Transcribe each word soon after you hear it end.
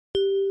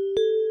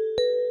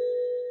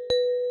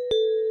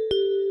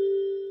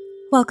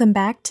Welcome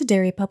back to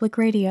Derry Public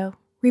Radio.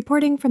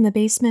 Reporting from the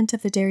basement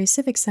of the Derry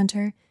Civic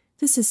Center,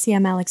 this is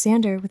CM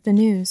Alexander with the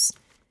news.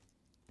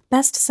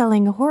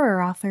 Best-selling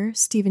horror author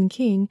Stephen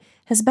King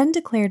has been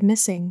declared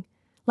missing,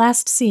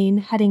 last seen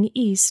heading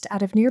east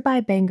out of nearby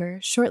Bangor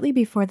shortly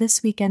before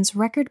this weekend's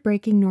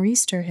record-breaking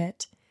nor'easter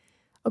hit.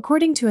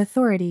 According to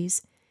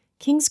authorities,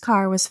 King's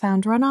car was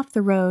found run off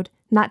the road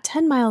not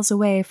 10 miles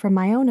away from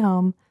my own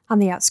home on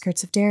the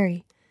outskirts of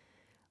Derry.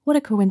 What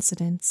a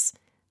coincidence.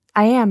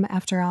 I am,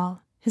 after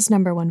all, his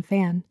number one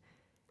fan.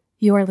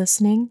 You're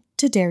listening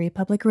to Derry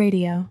Public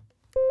Radio.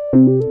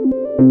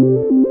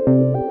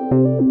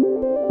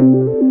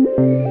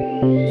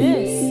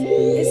 This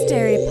is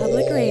Derry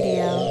Public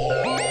Radio.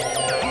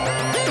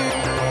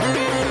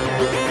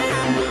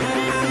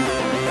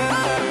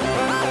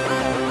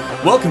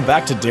 Welcome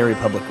back to Derry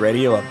Public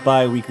Radio, a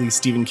bi-weekly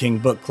Stephen King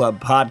Book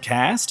Club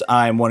podcast.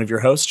 I'm one of your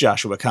hosts,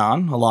 Joshua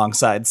Kahn,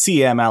 alongside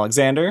CM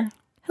Alexander.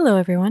 Hello,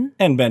 everyone.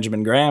 And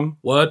Benjamin Graham.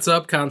 What's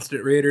up,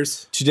 constant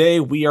readers? Today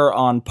we are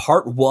on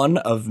part 1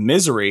 of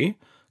Misery,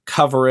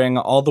 covering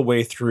all the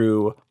way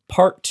through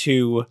part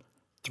 2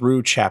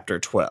 through chapter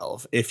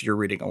 12, if you're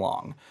reading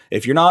along.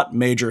 If you're not,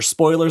 major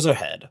spoilers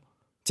ahead.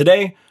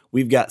 Today,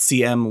 we've got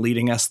CM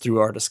leading us through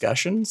our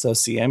discussion. So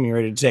CM, you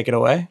ready to take it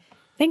away?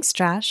 Thanks,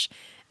 Josh.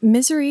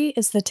 Misery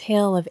is the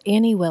tale of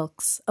Annie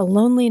Wilkes, a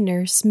lonely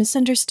nurse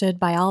misunderstood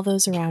by all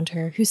those around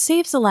her, who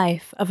saves the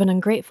life of an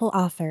ungrateful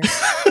author,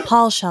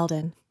 Paul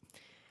Sheldon.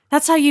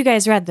 That's how you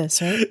guys read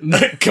this, right?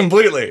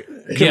 Completely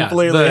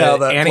how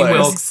that Annie plays.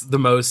 Wilkes, the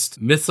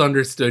most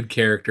misunderstood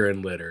character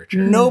in literature.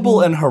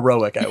 Noble and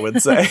heroic, I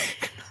would say.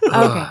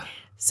 Okay,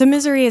 so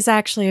Misery is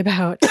actually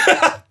about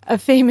a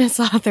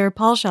famous author,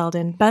 Paul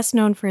Sheldon, best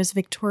known for his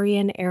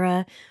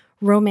Victorian-era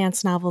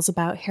romance novels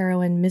about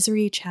heroine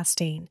Misery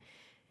Chastain.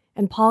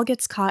 And Paul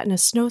gets caught in a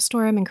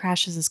snowstorm and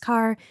crashes his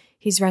car.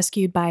 He's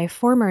rescued by a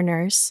former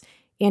nurse,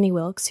 Annie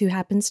Wilkes, who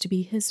happens to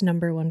be his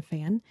number one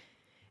fan.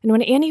 And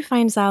when Annie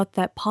finds out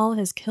that Paul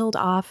has killed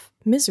off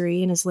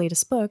Misery in his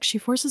latest book, she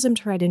forces him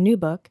to write a new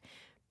book,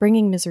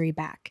 bringing Misery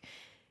back.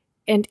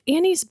 And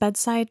Annie's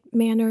bedside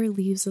manner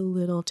leaves a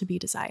little to be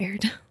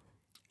desired.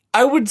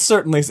 I would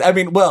certainly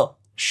say,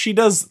 she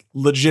does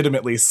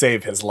legitimately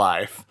save his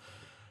life.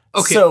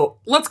 Okay, so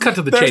let's cut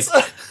to the chase.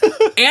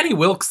 Annie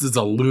Wilkes is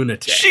a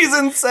lunatic. She's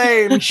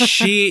insane.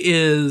 She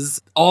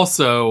is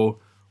also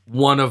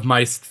one of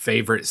my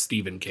favorite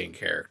Stephen King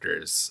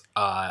characters.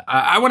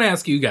 I want to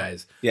ask you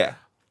guys. Yeah.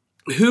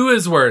 Who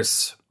is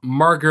worse,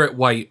 Margaret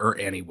White or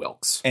Annie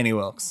Wilkes? Annie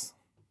Wilkes.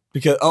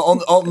 Because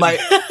my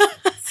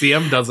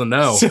CM doesn't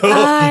know.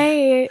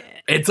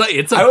 It's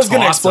a I was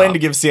going to explain toss-up. to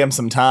give CM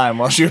some time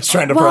while she was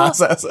trying to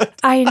process it.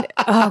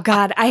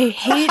 I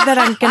hate that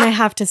I'm going to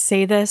have to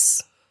say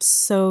this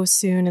so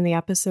soon in the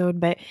episode,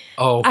 but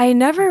I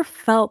never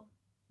felt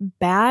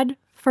bad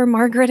for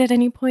Margaret at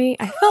any point.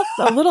 I felt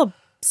a little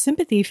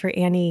sympathy for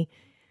Annie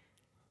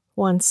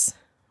once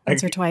or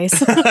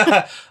twice.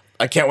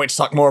 I can't wait to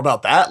talk more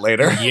about that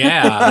later.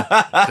 Yeah,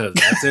 because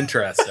that's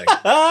interesting.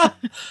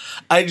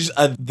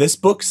 This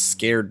book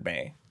scared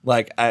me.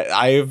 Like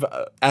I've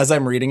as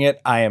I'm reading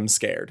it, I am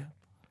scared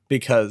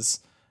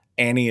because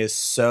Annie is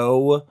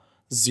so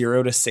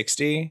 0 to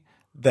 60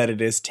 that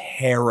it is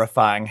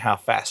terrifying how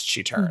fast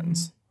she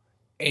turns.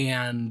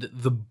 And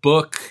the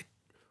book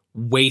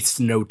wastes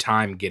no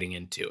time getting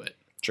into it.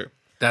 True.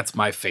 That's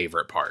my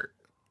favorite part.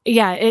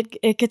 Yeah,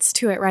 it gets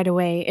to it right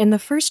away. And the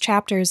first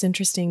chapter is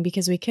interesting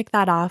because we kick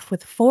that off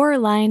with 4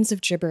 lines of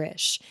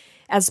gibberish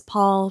as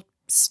Paul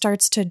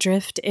starts to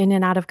drift in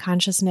and out of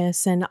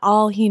consciousness, and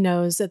all he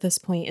knows at this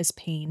point is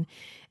pain.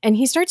 And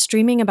he starts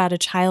dreaming about a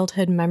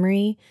childhood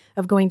memory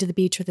of going to the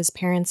beach with his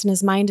parents, and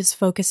his mind is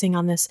focusing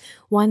on this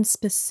one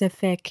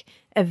specific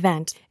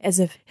event, as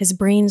if his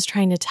brain's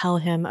trying to tell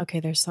him, okay,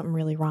 there's something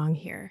really wrong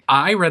here.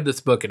 I read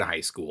this book in high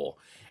school,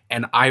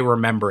 and I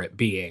remember it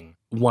being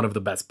one of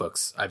the best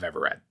books I've ever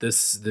read.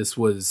 This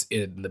was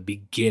in the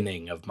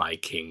beginning of my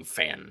King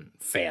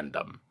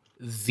fandom.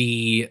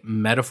 The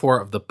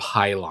metaphor of the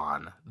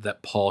pylon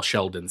that Paul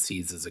Sheldon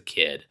sees as a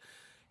kid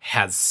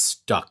has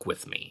stuck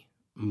with me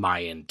my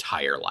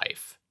entire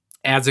life.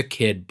 As a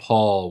kid,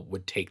 Paul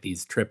would take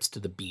these trips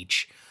to the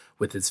beach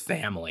with his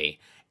family,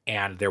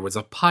 and there was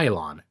a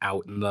pylon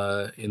out in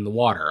the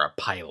water, a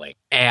piling.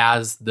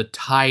 As the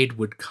tide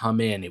would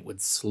come in, it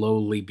would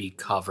slowly be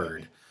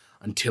covered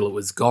until it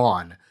was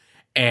gone.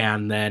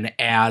 And then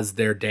as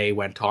their day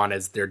went on,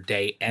 as their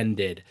day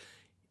ended,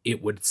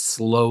 it would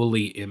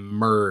slowly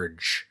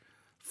emerge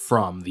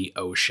from the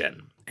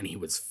ocean. And he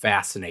was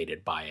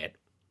fascinated by it.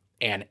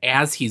 And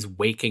as he's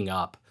waking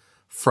up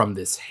from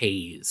this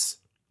haze,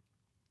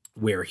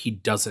 where he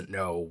doesn't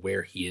know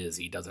where he is,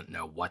 he doesn't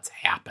know what's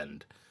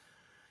happened,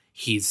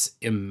 he's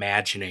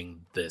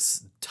imagining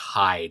this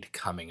tide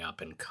coming up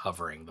and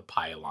covering the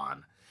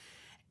pylon,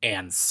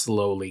 and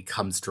slowly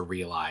comes to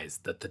realize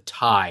that the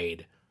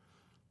tide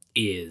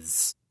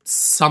is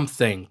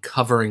something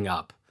covering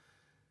up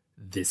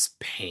this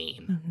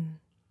pain.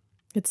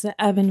 It's the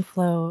ebb and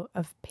flow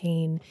of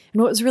pain.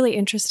 And what was really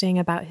interesting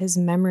about his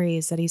memory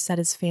is that he said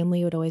his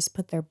family would always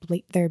put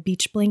their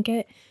beach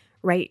blanket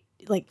right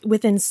like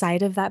within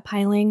sight of that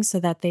piling so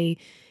that they,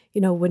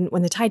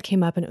 when the tide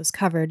came up and it was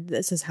covered,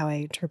 this is how I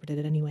interpreted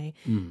it anyway,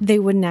 they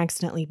wouldn't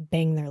accidentally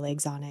bang their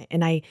legs on it.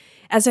 And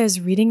as I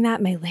was reading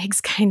that, my legs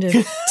kind of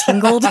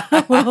tingled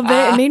a little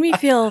bit. It made me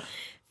feel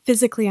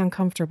physically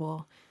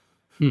uncomfortable.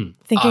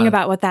 Thinking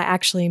about what that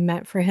actually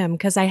meant for him.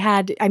 Because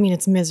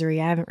it's Misery.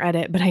 I haven't read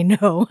it, but I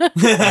know.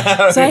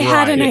 So I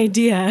had an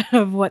idea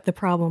of what the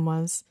problem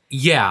was.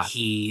 Yeah.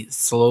 He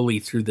slowly,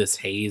 through this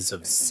haze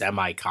of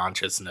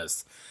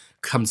semi-consciousness,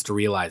 comes to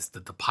realize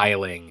that the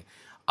piling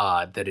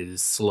that it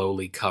is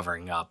slowly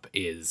covering up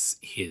is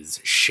his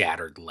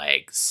shattered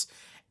legs.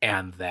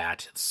 And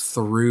that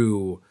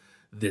through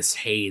this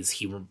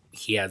haze,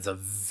 he has a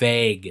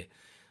vague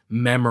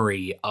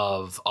memory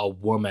of a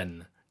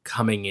woman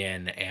coming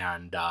in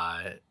and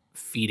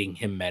feeding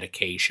him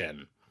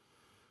medication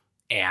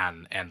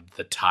and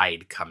the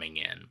tide coming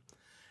in.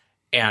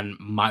 And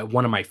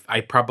my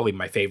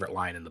favorite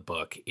line in the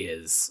book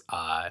is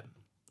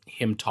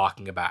him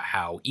talking about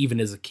how even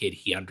as a kid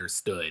he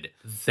understood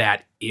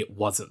that it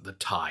wasn't the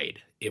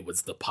tide, it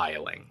was the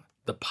piling.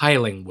 The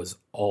piling was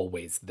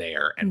always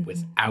there, and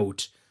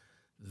without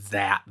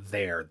that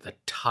the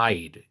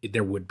tide,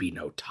 there would be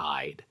no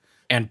tide.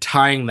 And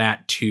tying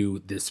that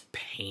to this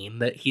pain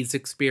that he's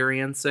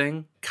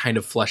experiencing kind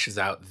of fleshes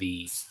out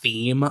the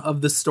theme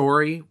of the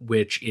story,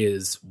 which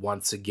is,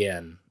 once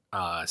again,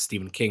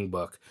 Stephen King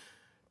book.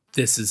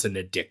 This is an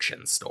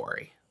addiction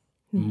story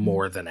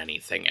more than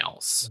anything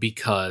else.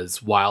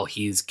 Because while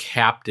he's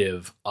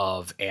captive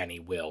of Annie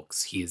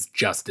Wilkes, he's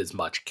just as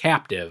much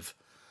captive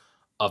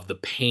of the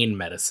pain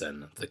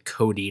medicine, the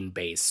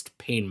codeine-based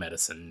pain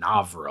medicine,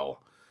 Novril,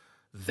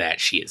 that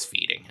she is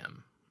feeding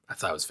him. I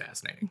thought it was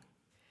fascinating.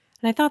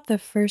 And I thought the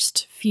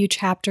first few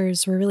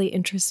chapters were really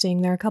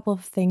interesting. There are a couple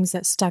of things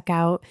that stuck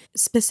out,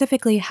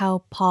 specifically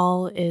how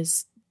Paul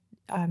is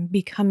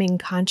becoming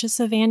conscious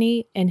of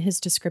Annie in his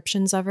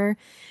descriptions of her.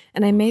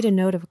 And I made a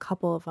note of a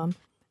couple of them.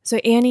 So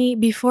Annie,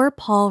 before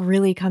Paul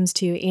really comes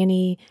to,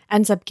 Annie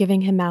ends up giving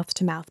him mouth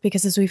to mouth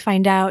because, as we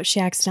find out, she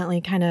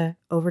accidentally kind of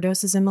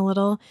overdoses him a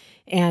little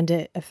and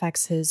it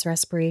affects his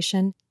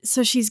respiration.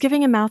 So she's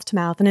giving him mouth to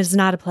mouth and it's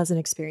not a pleasant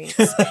experience.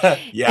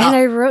 Yeah. And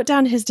I wrote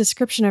down his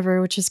description of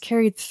her, which is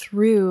carried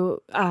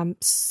through in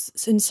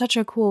such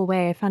a cool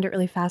way. I found it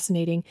really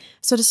fascinating.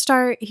 So to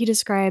start, he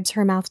describes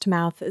her mouth to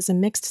mouth as a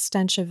mixed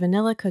stench of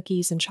vanilla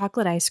cookies and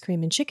chocolate ice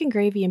cream and chicken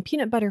gravy and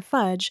peanut butter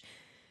fudge,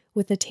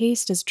 with a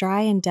taste as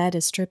dry and dead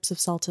as strips of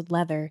salted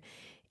leather,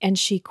 and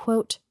she,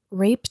 quote,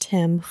 raped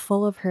him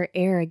full of her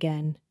air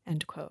again,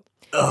 end quote.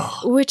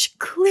 Ugh. Which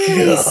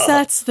clearly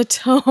sets the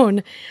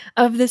tone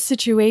of this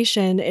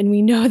situation, and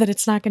we know that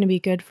it's not going to be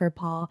good for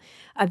Paul.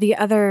 The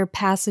other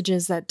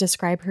passages that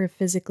describe her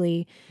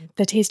physically,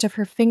 the taste of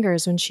her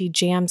fingers when she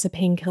jams the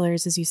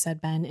painkillers, as you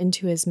said, Ben,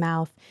 into his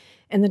mouth,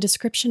 and the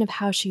description of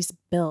how she's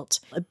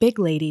built, a big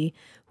lady,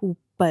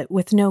 but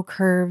with no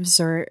curves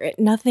or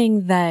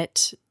nothing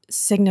that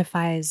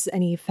signifies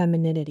any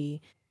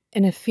femininity,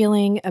 and a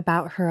feeling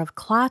about her of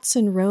clots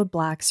and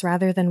roadblocks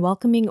rather than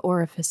welcoming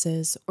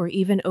orifices or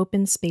even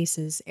open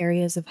spaces,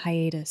 areas of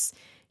hiatus.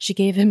 She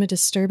gave him a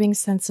disturbing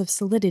sense of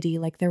solidity,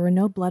 like there were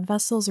no blood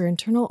vessels or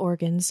internal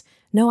organs,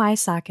 no eye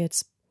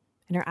sockets,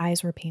 and her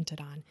eyes were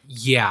painted on.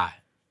 Yeah,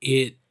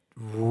 it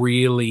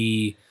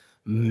really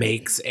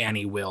makes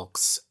Annie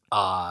Wilkes,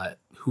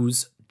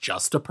 who's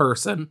just a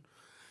person.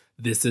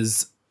 This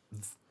is,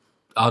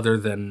 other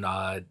than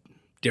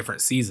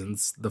different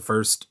seasons, the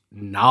first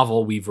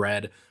novel we've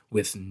read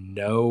with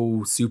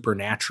no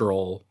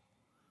supernatural,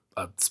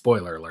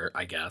 spoiler alert,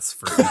 I guess,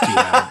 for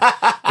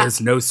ETM. There's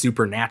no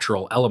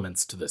supernatural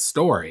elements to this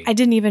story. I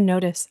didn't even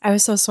notice. I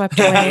was so swept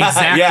away.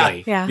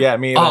 Exactly. Yeah. I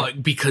mean,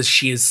 because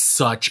she is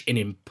such an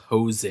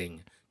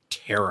imposing,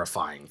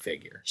 terrifying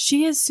figure.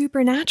 She is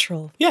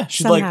supernatural. yeah,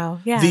 she's somehow.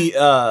 like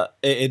Yeah.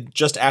 it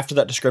just after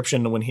that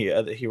description when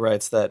he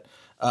writes that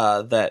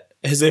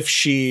as if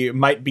she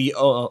might be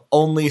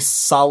only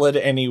solid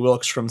Annie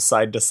Wilkes from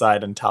side to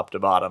side and top to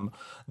bottom,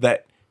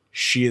 that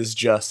she's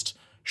a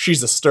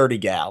sturdy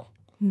gal.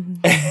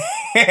 Mm-hmm.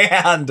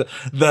 And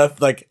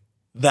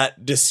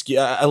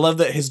I love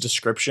that his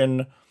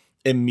description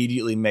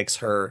immediately makes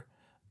her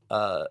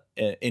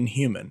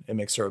inhuman. It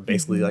makes her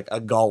basically like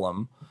a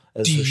golem,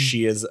 as if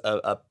she is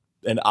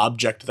an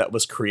object that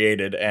was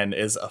created and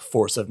is a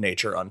force of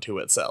nature unto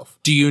itself.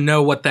 Do you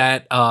know what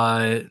that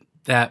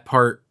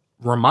part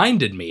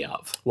reminded me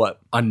of? What?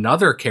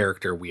 Another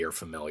character we are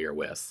familiar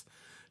with,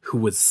 who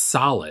was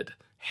solid,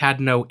 had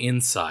no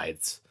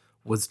insides,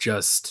 was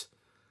just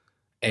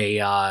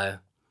a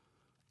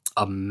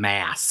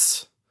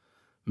mass.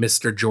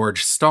 Mr.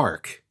 George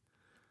Stark.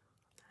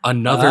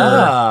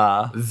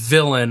 Another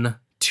villain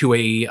to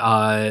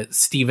a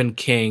Stephen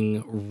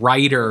King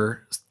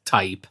writer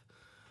type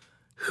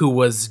who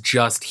was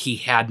just, he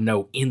had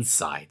no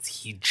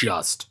insides. He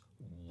just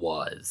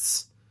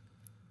was.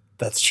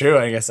 That's true.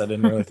 I guess I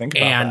didn't really think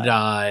about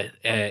that.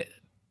 And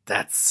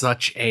that's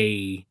such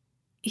a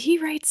He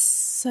writes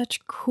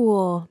such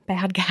cool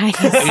bad guys.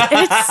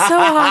 It's so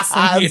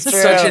awesome. It's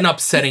such an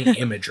upsetting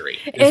imagery.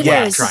 It what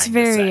I'm is. trying It's to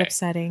very say.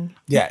 upsetting.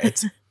 Yeah,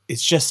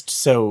 it's just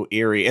so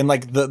eerie, and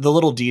like the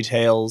little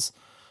details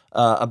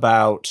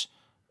about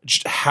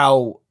just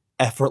how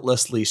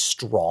effortlessly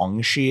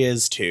strong she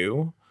is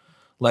too.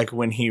 Like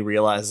when he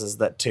realizes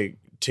that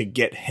to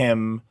get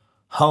him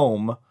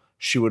home,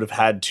 she would have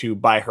had to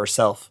by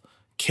herself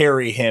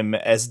carry him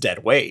as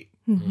dead weight.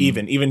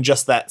 Mm-hmm. Even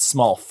just that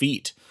small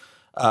feat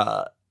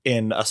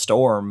in a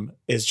storm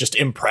is just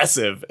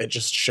impressive. It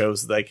just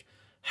shows like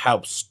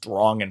how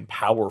strong and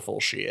powerful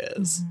she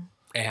is. Mm-hmm.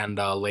 And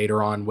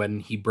later on,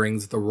 when he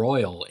brings the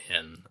Royal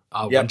in,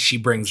 Yep. when she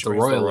brings the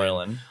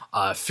Royal in,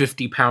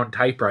 50-pound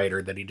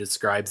typewriter that he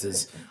describes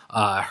as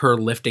her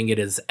lifting it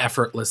as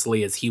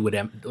effortlessly as he would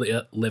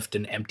lift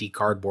an empty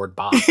cardboard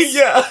box.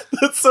 Yeah,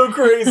 that's so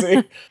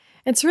crazy.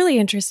 It's really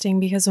interesting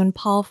because when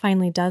Paul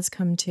finally does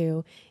come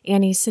to,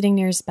 Annie's sitting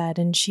near his bed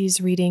and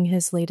she's reading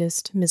his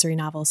latest Misery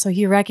novel. So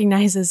he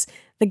recognizes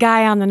the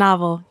guy on the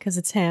novel because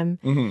it's him.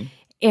 Mm-hmm.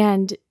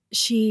 And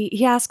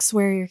he asks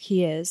where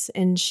he is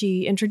and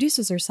she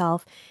introduces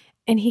herself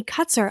and he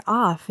cuts her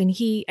off and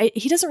he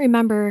doesn't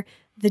remember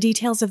the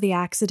details of the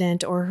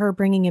accident or her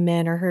bringing him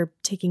in or her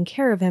taking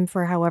care of him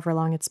for however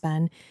long it's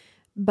been.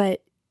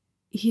 But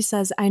he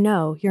says, "I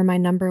know, you're my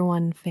number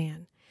one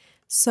fan."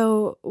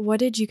 So what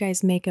did you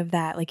guys make of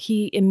that? Like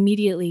he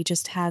immediately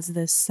just has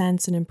this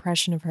sense and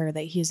impression of her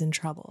that he's in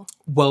trouble.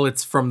 Well,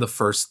 it's from the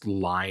first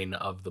line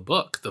of the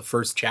book, the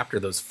first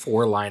chapter, those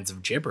 4 lines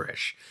of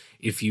gibberish.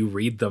 If you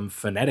read them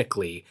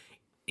phonetically,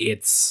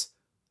 it's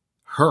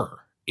her.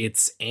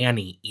 It's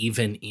Annie,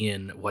 even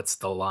in, what's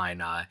the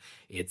line?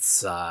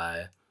 It's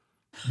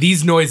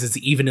these noises,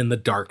 even in the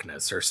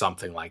darkness or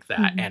something like that.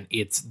 Mm-hmm. And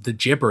it's the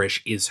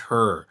gibberish is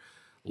her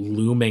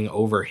looming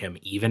over him,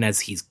 even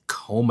as he's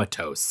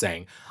comatose,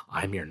 saying,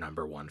 "I'm your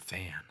number one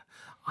fan.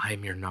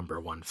 I'm your number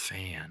one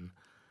fan."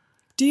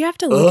 Do you have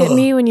to look at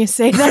me when you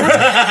say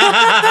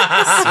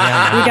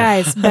that? You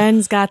guys,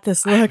 Ben's got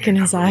this look in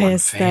his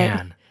eyes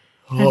that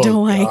I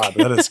don't like. God,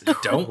 that is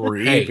Don't-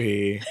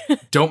 creepy.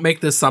 Don't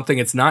make this something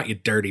it's not, you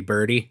dirty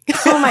birdie.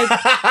 Oh my!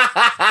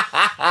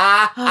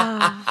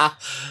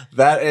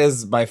 That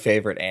is my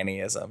favorite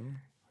Annieism.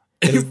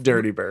 Is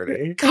Dirty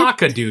Birdie.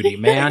 Cock-a-doodie,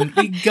 man.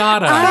 You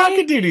gotta.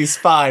 Cock-a-doodie's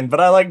fine, but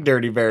I like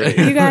Dirty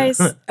Birdie. You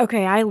guys,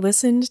 okay, I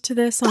listened to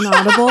this on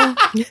Audible.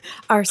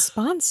 Our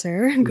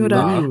sponsor, go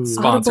to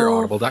Sponsor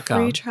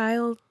audible.com.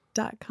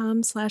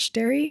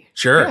 freetrial.com/dairy.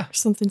 Sure. Or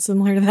something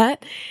similar to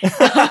that.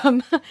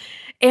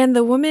 And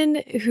the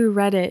woman who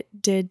read it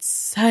did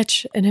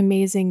such an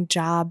amazing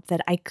job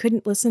that I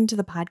couldn't listen to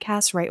the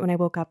podcast right when I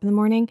woke up in the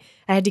morning.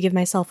 I had to give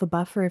myself a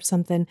buffer of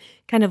something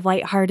kind of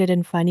lighthearted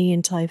and funny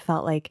until I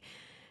felt like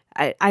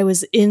I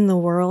was in the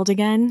world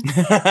again,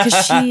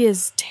 because she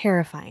is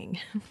terrifying.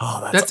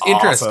 Oh, That's awesome.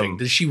 interesting.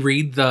 Does she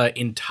read the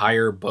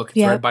entire book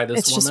read by this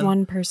it's woman? just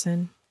one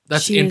person.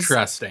 That's She is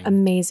interesting.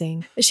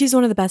 amazing. She's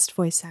one of the best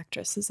voice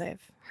actresses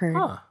I've heard.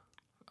 Huh.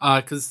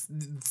 Because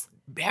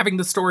having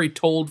the story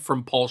told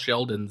from Paul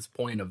Sheldon's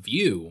point of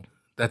view,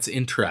 that's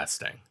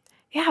interesting.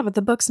 Yeah, but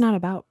the book's not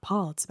about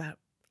Paul. It's about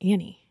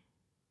Annie.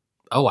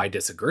 Oh, I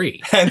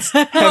disagree. Hence do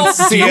I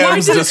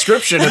CM's dis-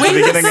 description at the Wait a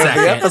beginning of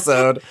second. the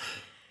episode.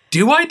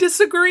 Do I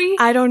disagree?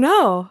 I don't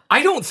know,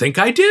 I don't think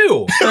I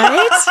do.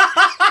 right?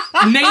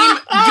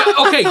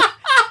 Okay.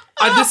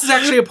 This is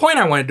actually a point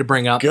I wanted to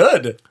bring up.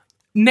 Good.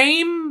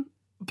 Name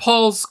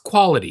Paul's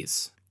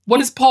qualities. What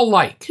is Paul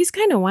like? He's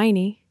kind of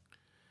whiny.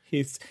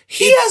 He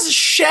has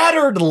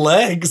shattered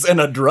legs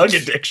and a drug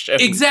addiction.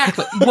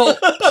 Exactly. Well,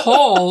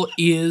 Paul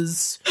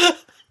is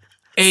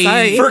a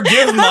Sorry.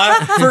 Forgive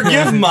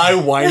my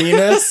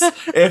whininess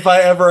if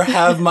I ever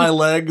have my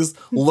legs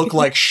look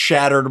like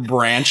shattered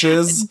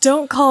branches.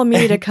 Don't call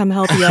me to come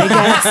help you, I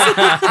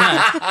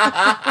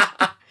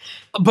guess.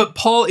 But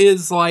Paul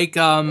is like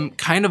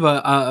kind of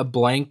a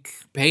blank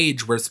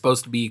page. We're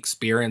supposed to be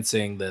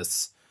experiencing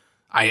this.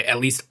 At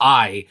least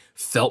I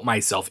felt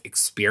myself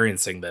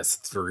experiencing this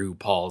through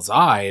Paul's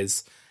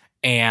eyes.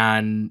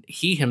 And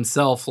he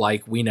himself,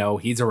 like, we know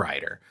he's a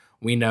writer.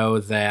 We know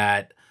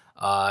that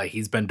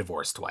he's been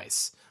divorced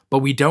twice. But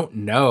we don't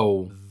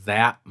know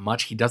that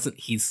much. We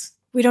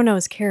don't know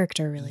his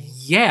character, really.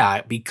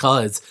 Yeah,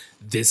 because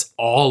this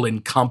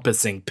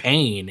all-encompassing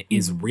pain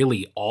is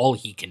really all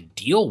he can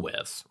deal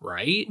with,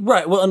 right?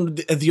 Right. Well, and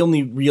the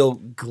only real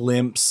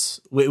glimpse,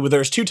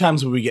 there's 2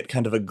 times where we get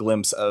kind of a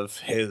glimpse of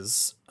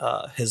his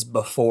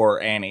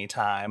before Annie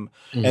time,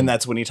 and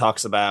that's when he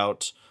talks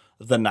about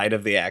the night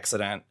of the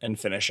accident and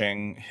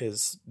finishing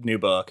his new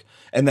book,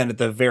 and then at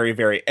the very,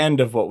 very end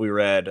of what we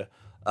read,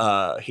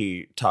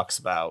 he talks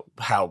about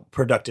how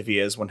productive he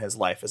is when his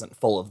life isn't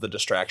full of the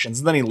distractions.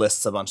 And then he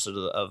lists a bunch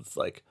of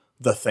like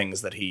the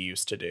things that he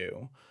used to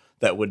do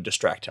that would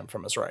distract him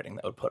from his writing,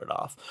 that would put it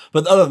off.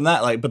 But other than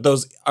that, but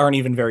those aren't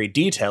even very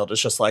detailed. It's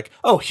just like,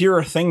 oh, here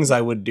are things I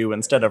would do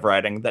instead of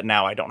writing that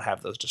now I don't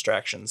have those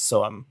distractions.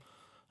 So I'm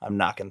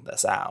knocking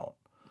this out.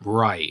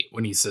 Right.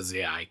 When he says,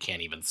 yeah, I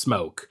can't even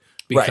smoke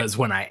because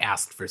when I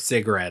asked for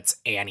cigarettes,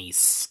 Annie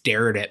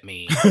stared at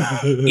me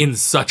in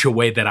such a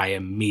way that I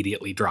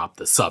immediately dropped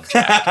the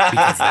subject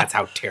because that's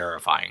how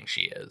terrifying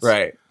she is.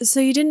 Right. So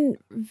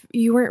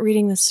you weren't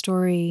reading the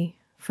story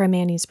from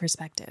Annie's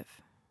perspective.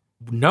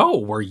 No,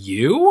 were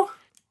you?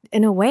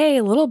 In a way,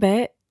 a little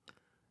bit.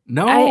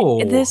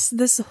 No.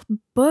 This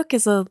book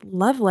is a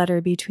love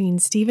letter between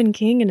Stephen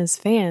King and his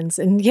fans.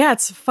 And yeah,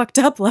 it's a fucked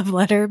up love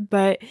letter,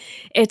 but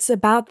it's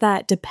about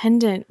that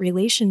dependent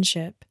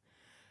relationship.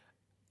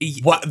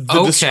 What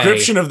the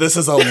description of this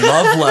is a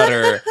love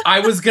letter.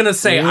 I was gonna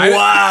say, wow.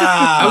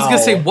 I was gonna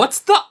say, what's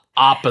the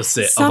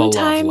opposite of a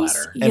love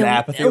letter? An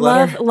apathy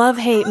letter? Love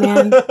hate,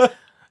 man.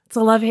 It's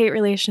a love-hate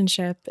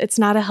relationship. It's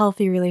not a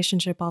healthy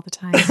relationship all the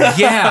time.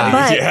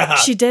 Yeah. But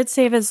she did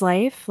save his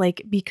life.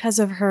 Like, because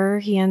of her,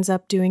 he ends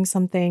up doing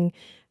something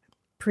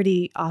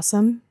pretty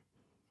awesome.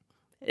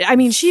 I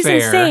mean, she's Fair.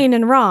 insane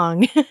and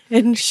wrong.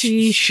 And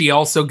she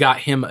also got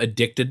him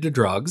addicted to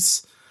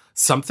drugs,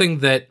 something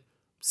that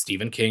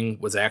Stephen King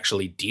was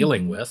actually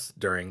dealing with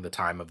during the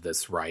time of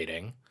this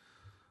writing.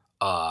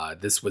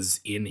 This was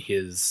in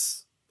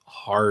his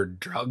hard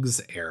drugs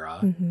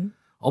era. Mm-hmm.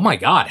 Oh my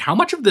God, how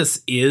much of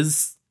this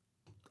is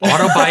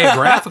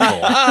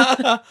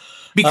autobiographical?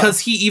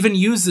 Because he even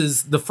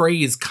uses the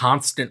phrase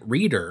constant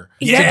reader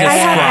to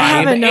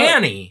describe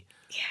Annie.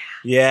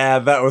 Yeah,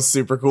 that was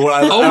super cool.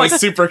 I was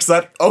super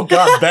excited. Oh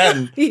God,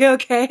 Ben. You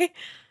okay?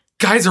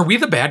 Guys, are we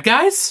the bad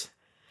guys?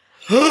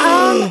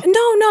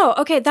 No.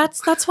 Okay,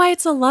 that's why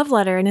it's a love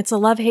letter and it's a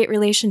love-hate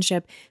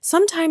relationship.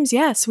 Sometimes,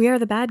 yes, we are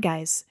the bad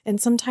guys. And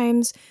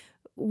sometimes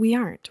we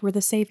aren't. We're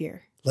the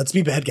savior. Let's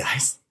be bad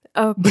guys.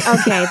 Oh,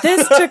 okay.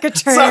 This took a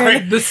turn.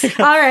 Sorry.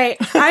 All right.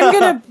 I'm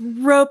going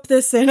to rope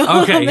this in a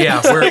little bit.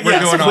 Yeah, we're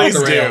going off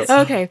the rails.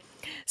 Okay.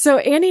 So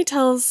Annie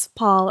tells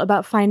Paul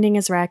about finding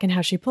his wreck and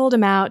how she pulled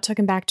him out, took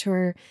him back to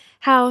her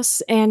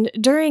house. And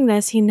during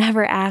this, he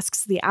never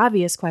asks the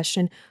obvious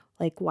question,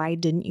 like, why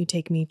didn't you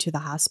take me to the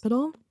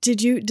hospital?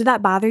 Did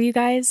that bother you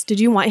guys? Did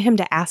you want him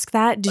to ask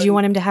that? Did you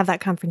want him to have that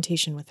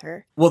confrontation with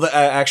her? Well,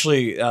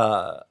 actually,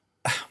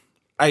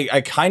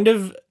 I kind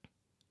of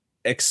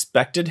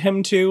expected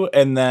him to,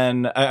 and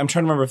then I'm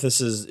trying to remember if this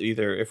is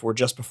either if we're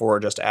just before or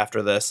just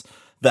after this,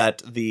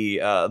 that the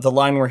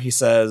line where he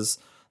says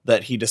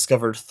that he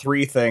discovered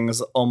 3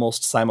 things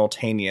almost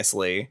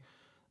simultaneously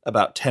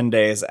about 10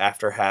 days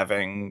after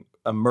having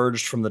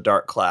emerged from the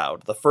dark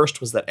cloud. The first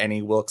was that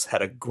Annie Wilkes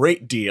had a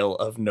great deal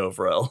of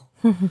Novril.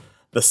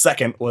 The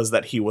second was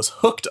that he was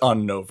hooked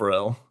on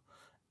Novril.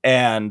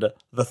 And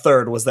the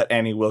third was that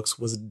Annie Wilkes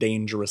was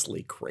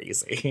dangerously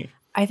crazy.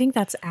 I think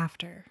that's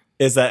after.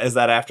 Is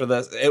that after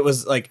this? It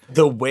was like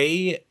the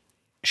way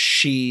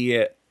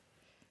she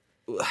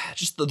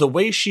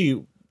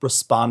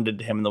responded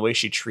to him and the way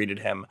she treated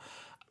him.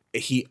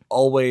 He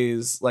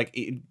always, like,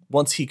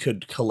 once he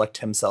could collect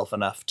himself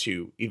enough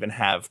to even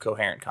have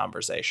coherent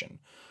conversation,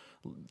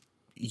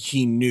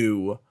 he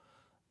knew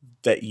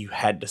that he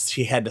had to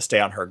stay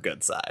on her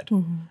good side.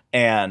 Mm-hmm.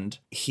 And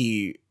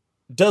he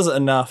does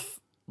enough,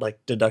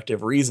 like,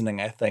 deductive reasoning,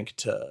 I think,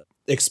 to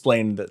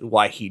explain that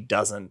why he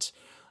doesn't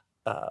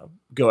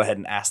go ahead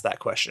and ask that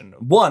question.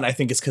 One, I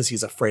think it's because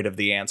he's afraid of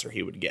the answer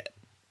he would get.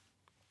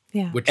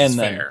 Yeah. Which is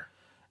fair.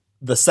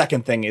 The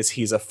second thing is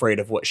he's afraid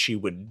of what she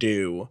would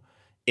do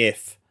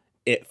if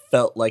it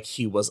felt like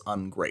he was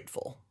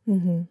ungrateful.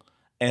 Mm-hmm.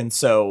 And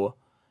so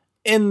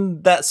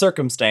in that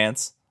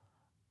circumstance,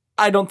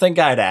 I don't think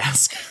I'd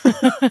ask.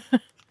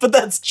 But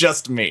that's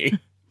just me.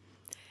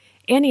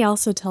 Annie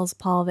also tells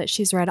Paul that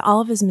she's read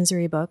all of his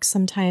Misery books,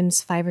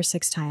 sometimes 5 or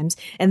 6 times.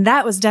 And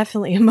that was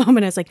definitely a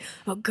moment I was like,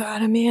 oh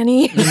God, I'm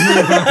Annie.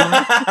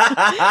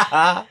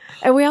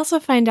 And we also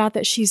find out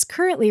that she's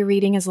currently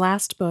reading his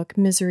last book,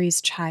 Misery's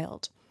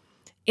Child.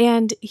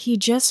 And he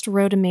just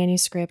wrote a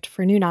manuscript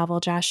for a new novel,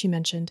 Josh, you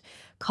mentioned,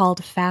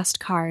 called Fast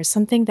Cars,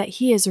 something that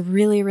he is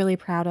really, really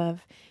proud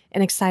of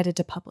and excited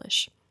to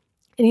publish.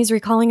 And he's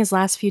recalling his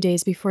last few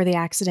days before the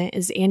accident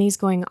as Annie's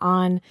going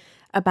on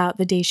about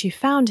the day she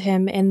found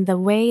him, and the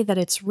way that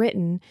it's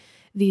written,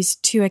 these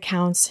 2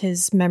 accounts,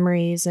 his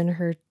memories and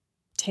her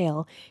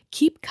tale,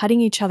 keep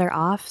cutting each other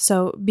off.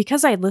 So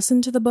because I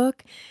listened to the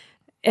book,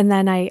 and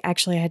then I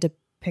had to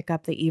pick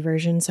up the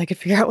e-version so I could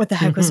figure out what the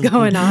heck was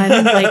going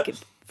on, like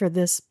for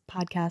this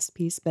podcast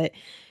piece. But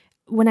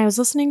when I was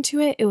listening to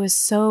it, it was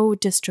so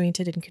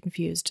disjointed and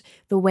confused,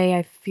 the way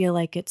I feel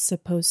like it's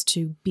supposed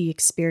to be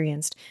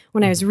experienced.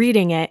 When I was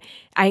reading it,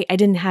 I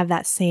didn't have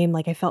that same,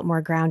 like, I felt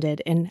more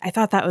grounded. And I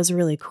thought that was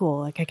really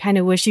cool. Like, I kind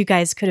of wish you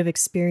guys could have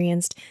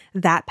experienced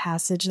that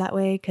passage that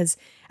way, because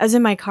I was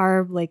in my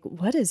car like,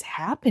 what is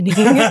happening?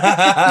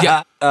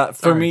 Yeah.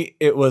 For me,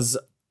 it was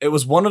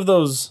one of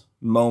those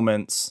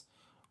moments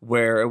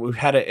where we've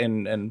had it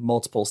in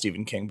multiple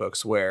Stephen King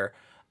books where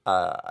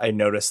I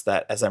noticed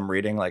that as I'm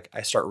reading, like,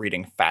 I start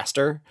reading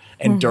faster.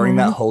 And during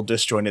that whole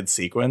disjointed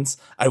sequence,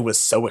 I was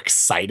so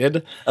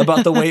excited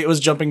about the way it was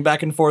jumping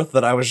back and forth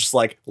that I was just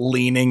like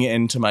leaning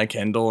into my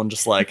Kindle and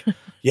just like,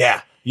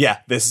 yeah,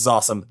 this is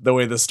awesome. The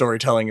way the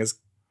storytelling is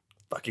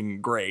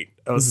fucking great.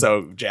 I was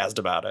so jazzed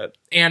about it.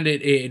 And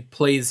it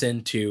plays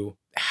into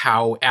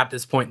how at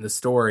this point in the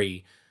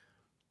story,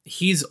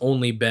 he's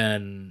only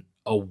been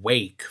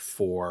awake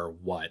for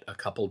a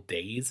couple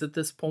days at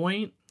this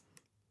point.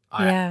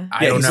 Yeah.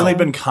 I don't he's know. only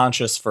been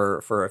conscious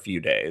for a few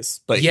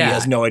days, but he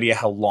has no idea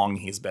how long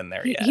he's been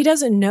there yet. He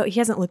doesn't know. He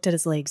hasn't looked at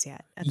his legs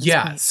yet. At this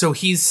point. So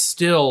he's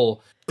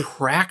still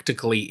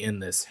practically in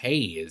this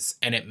haze,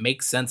 and it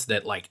makes sense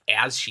that like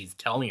as she's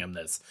telling him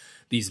this,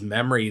 these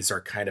memories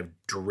are kind of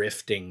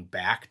drifting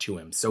back to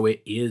him. So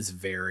it is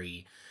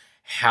very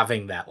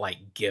having that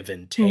like give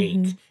and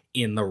take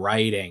in the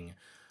writing.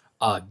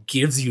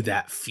 Gives you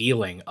that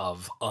feeling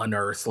of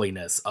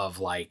unearthliness, of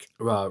like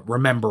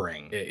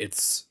remembering.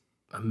 It's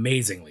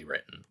amazingly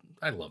written.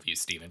 I love you,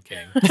 Stephen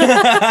King.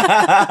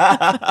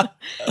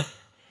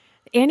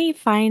 Annie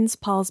finds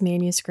Paul's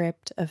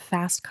manuscript of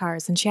Fast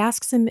Cars, and she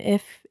asks him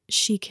if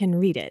she can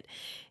read it.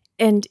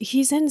 And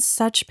he's in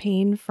such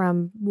pain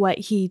from what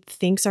he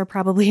thinks are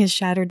probably his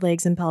shattered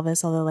legs and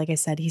pelvis, although, like I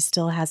said, he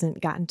still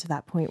hasn't gotten to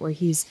that point where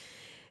he's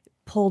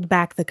pulled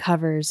back the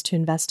covers to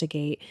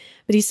investigate.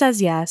 But he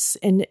says yes,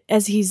 and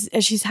as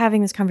she's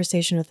having this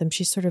conversation with him,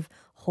 she's sort of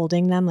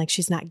holding them, like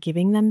she's not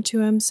giving them to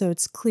him, so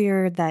it's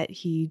clear that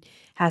he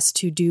has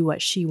to do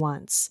what she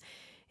wants.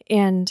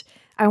 And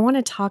I want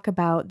to talk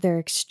about their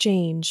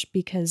exchange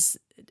because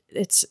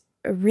it's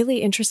a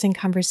really interesting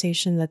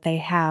conversation that they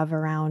have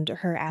around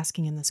her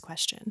asking him this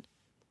question,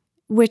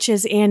 which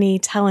is Annie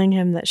telling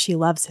him that she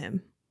loves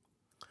him.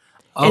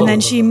 And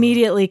then she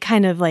immediately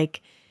kind of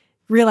like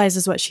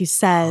realizes what she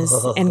says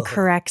and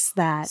corrects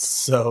that.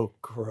 So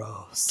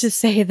gross. To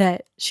say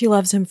that she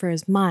loves him for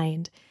his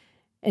mind.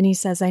 And he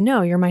says, I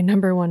know, you're my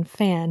number one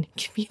fan.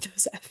 Give me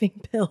those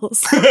effing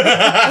pills.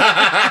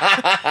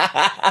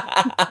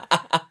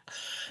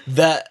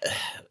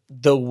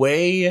 The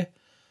way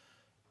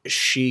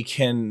she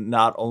can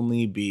not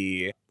only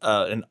be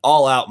an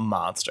all-out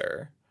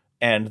monster,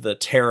 and the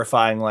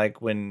terrifying, like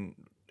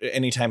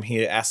anytime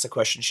he asks a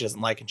question she doesn't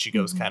like and she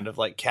goes kind of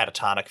like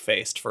catatonic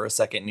faced for a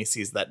second and he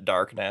sees that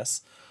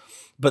darkness,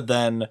 but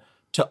then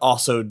to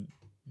also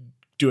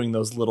doing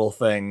those little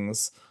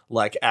things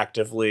like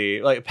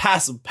actively, like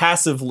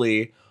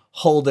passively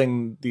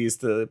holding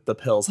the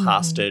pills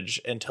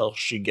hostage until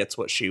she gets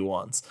what she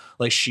wants.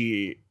 Like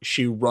she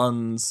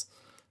runs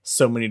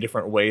so many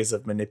different ways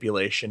of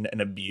manipulation and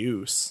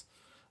abuse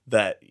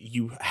that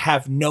you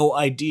have no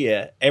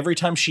idea every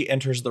time she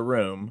enters the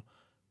room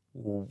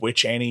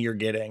which Annie you're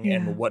getting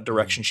and what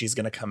direction she's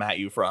going to come at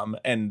you from.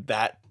 And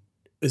that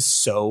is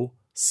so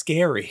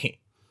scary.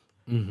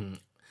 Mm-hmm.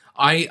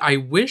 I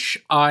wish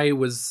I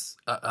was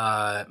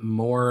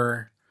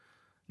more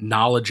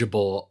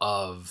knowledgeable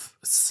of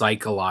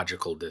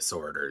psychological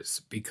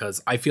disorders,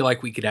 because I feel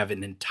like we could have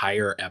an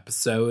entire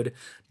episode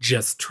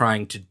just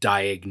trying to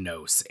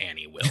diagnose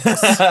Annie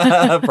Wilkes.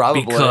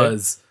 Probably.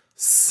 Because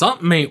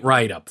something ain't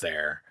right up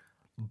there.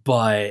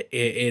 But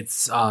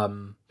it's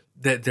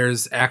that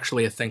there's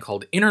actually a thing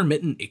called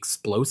intermittent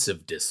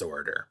explosive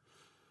disorder,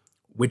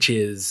 which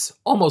is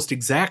almost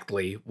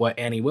exactly what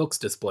Annie Wilkes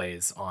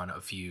displays on a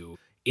few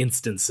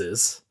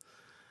instances,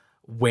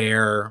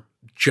 where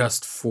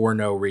just for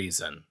no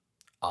reason,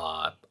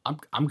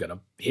 I'm gonna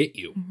hit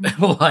you.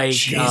 Like,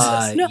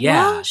 No,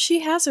 well, she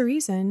has a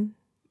reason.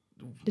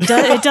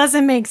 It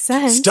doesn't make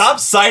sense. Stop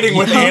siding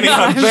with Annie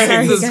on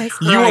things.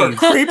 You are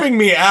creeping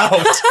me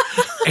out.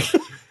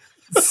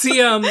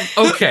 CM,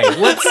 okay,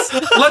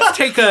 let's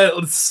take a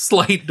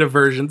slight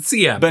diversion.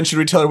 CM. Ben, should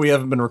we tell her we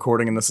haven't been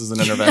recording and this is an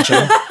intervention?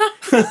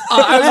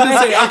 I was going to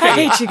say, okay. I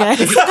hate you guys.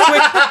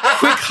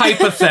 quick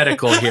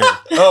hypothetical here.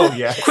 Oh,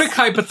 yeah. Quick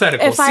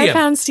hypothetical. If I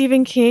found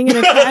Stephen King in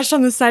a crash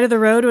on the side of the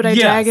road, would I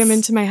drag him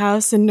into my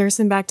house and nurse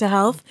him back to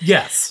health?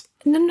 Yes.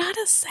 And I'm not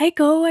a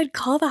psycho. I'd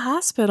call the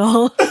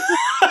hospital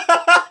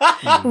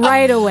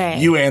right away.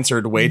 You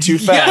answered way too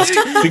fast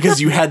because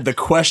you had the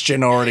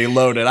question already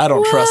loaded. I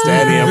don't trust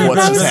any of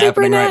what's just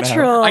happening right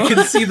now. I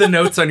can see the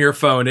notes on your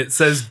phone. It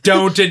says,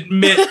 don't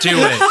admit to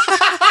it.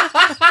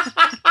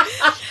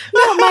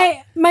 No,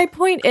 my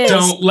point is,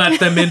 don't let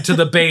them into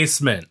the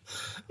basement.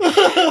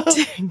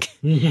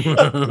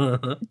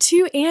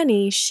 To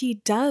Annie, she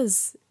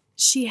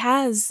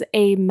has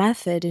a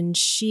method and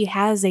she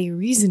has a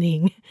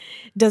reasoning.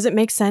 Does it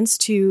make sense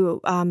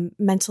to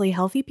mentally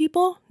healthy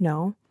people?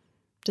 No.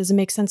 Does it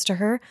make sense to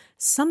her?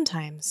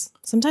 Sometimes.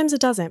 Sometimes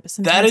it doesn't, but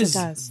sometimes it does.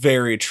 That is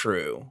very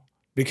true.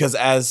 Because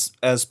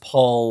as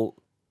Paul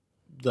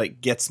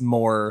like gets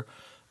more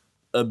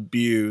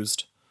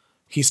abused,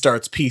 he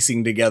starts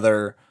piecing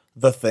together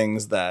the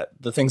things that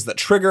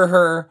trigger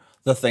her,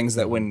 the things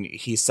that when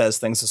he says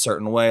things a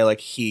certain way,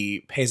 like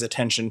he pays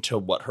attention to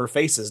what her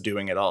face is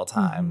doing at all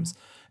times.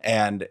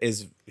 And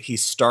he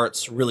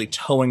starts really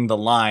towing the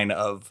line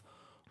of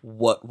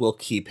what will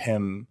keep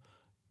him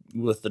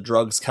with the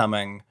drugs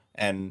coming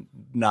and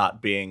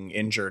not being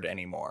injured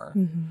anymore,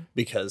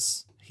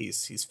 because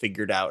he's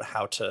figured out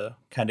how to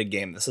kind of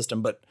game the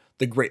system. But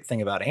the great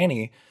thing about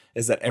Annie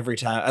is that every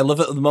time, I love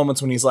the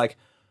moments when he's like,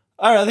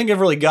 all right, I think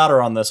I've really got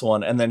her on this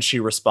one. And then she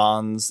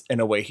responds in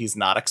a way he's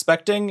not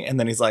expecting. And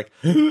then he's like,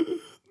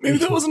 maybe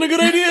that wasn't a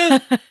good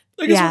idea.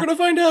 I guess we're going to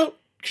find out.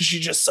 because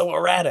she's just so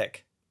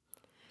erratic.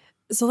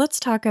 So let's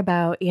talk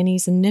about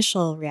Annie's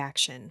initial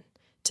reaction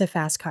to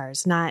fast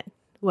cars, not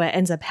what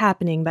ends up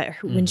happening, but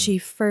when she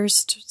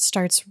first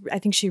starts, I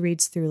think she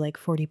reads through like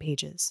 40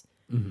 pages.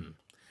 Mm-hmm.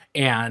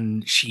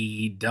 And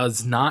she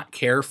does not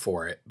care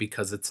for it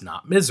because it's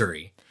not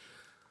Misery.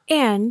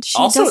 And she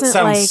also, doesn't it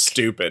sounds like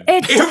stupid.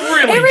 It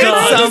really It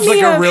does. sounds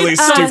like a really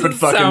stupid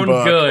fucking sound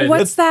book. good.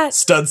 What's that?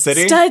 Stud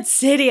City? Stud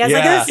City. I was Yeah.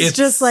 like, this is It's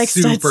just like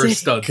Stud super City.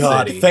 Stud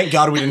God, City. thank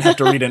God we didn't have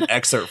to read an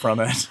excerpt from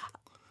it.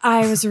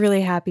 I was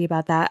really happy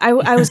about that.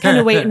 I was kind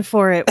of waiting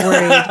for it,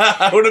 worried.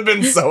 I would have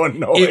been so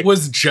annoyed. It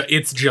was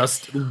it's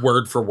just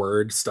word for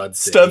word Stud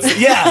City. Stud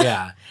City, yeah.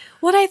 Yeah.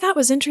 What I thought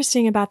was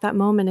interesting about that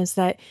moment is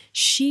that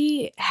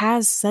she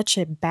has such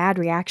a bad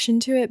reaction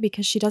to it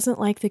because she doesn't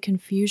like the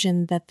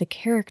confusion that the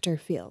character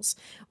feels,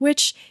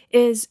 which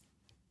is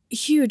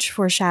huge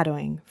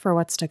foreshadowing for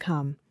what's to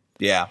come.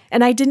 Yeah.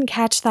 And I didn't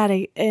catch that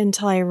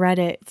until I read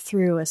it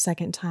through a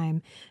second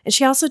time. And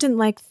she also didn't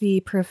like the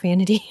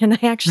profanity. And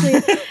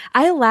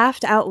I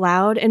laughed out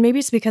loud. And maybe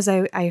it's because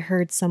I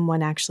heard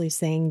someone actually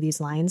saying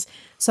these lines.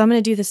 So I'm going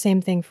to do the same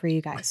thing for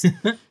you guys.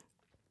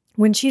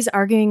 When she's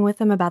arguing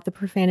with him about the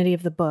profanity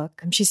of the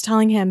book, she's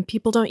telling him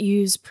people don't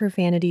use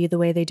profanity the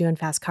way they do in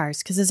fast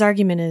cars, because his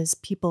argument is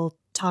people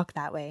talk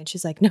that way. And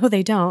she's like, no,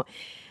 they don't.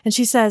 And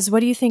she says,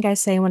 what do you think I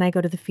say when I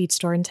go to the feed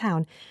store in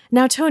town?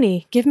 Now,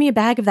 Tony, give me a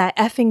bag of that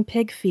effing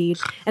pig feed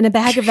and a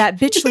bag of that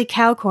bitchly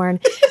cow corn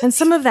and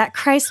some of that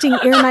Christing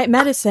earmite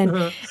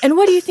medicine. And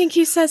what do you think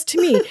he says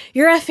to me?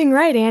 You're effing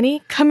right,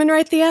 Annie. Coming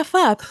right the F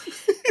up.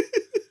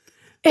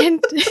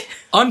 And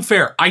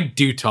Unfair. I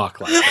do talk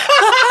like that.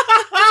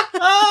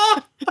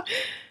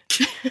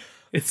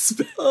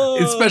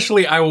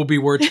 Especially, I will be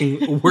working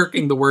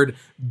the word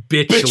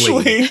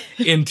bitchly,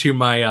 into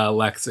my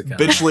lexicon.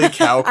 Bitchly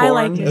cow corn. I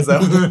like it. Is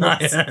that what it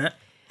was?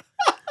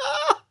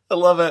 I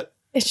love it.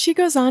 she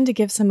goes on to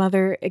give some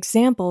other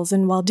examples,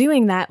 and while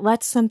doing that,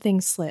 lets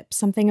something slip,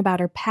 something about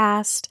her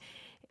past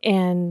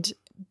and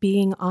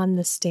being on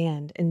the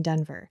stand in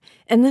Denver.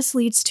 And this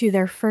leads to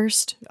their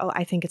first,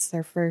 I think it's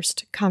their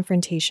first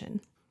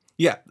confrontation.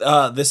 Yeah.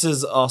 This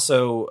is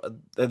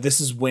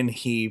when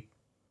I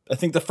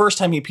think the first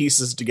time he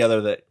pieces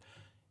together that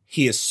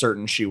he is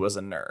certain she was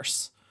a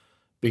nurse,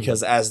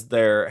 because as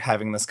they're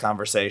having this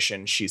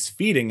conversation, she's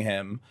feeding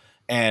him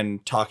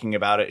and talking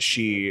about it.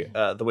 She,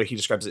 the way he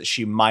describes it,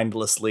 she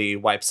mindlessly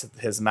wipes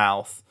his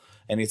mouth,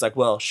 and he's like,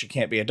 well, she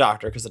can't be a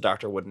doctor because the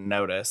doctor wouldn't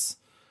notice.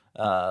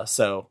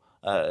 So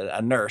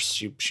a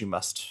nurse, she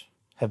must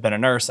have been a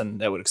nurse,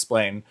 and that would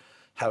explain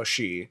how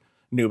she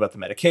knew about the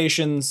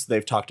medications.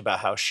 They've talked about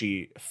how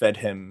she fed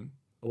him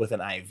with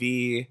an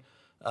IV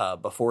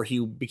before he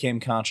became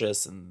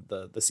conscious, and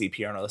the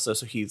CPR and all this stuff.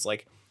 So he's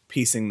like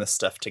piecing this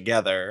stuff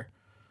together,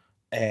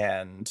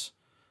 and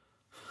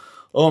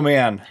oh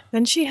man.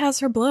 Then she has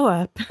her blow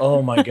up.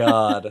 Oh my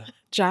God.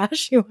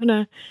 Josh, you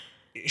wanna?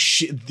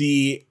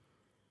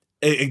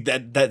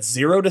 That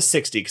 0 to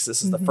 60, because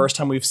this is the first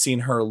time we've seen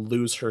her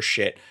lose her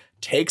shit,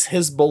 takes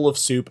his bowl of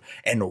soup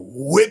and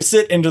whips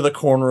it into the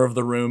corner of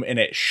the room, and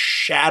it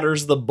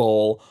shatters the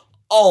bowl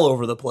all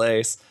over the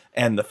place,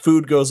 and the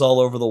food goes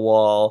all over the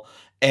wall.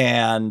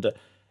 And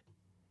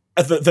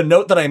the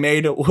note that I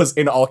made was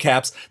in all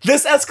caps,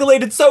 "This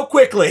escalated so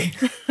quickly."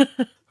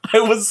 I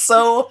was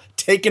so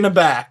taken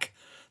aback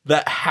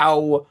that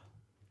how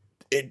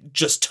it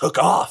just took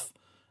off.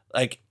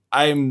 Like,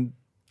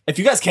 if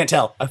you guys can't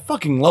tell, I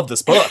fucking love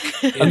this book.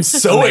 I'm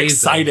so amazing.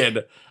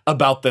 excited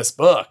about this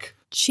book.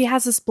 She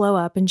has this blow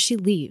up and she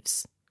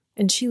leaves.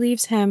 And she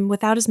leaves him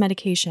without his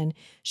medication.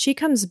 She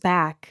comes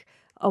back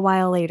a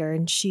while later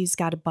and she's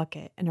got a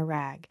bucket and a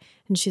rag.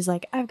 And she's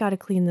like, I've got to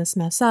clean this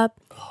mess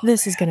up.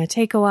 This is going to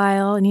take a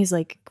while. And he's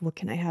like, well,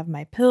 can I have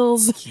my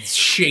pills? He's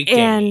shaking.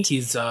 And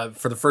he's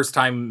for the first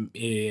time,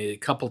 a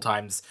couple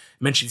times,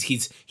 mentions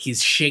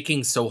he's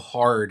shaking so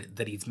hard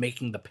that he's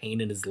making the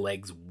pain in his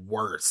legs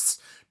worse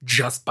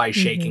just by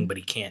shaking, but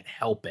he can't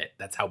help it.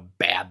 That's how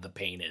bad the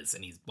pain is.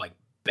 And he's like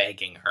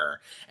begging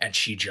her, and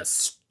she just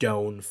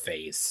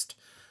stone-faced.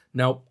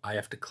 Nope, I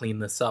have to clean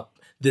this up.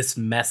 This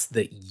mess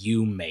that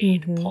you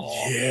made, Paul.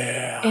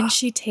 Yeah. And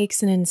she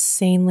takes an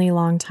insanely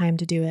long time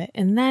to do it.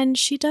 And then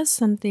she does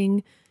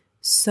something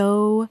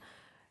so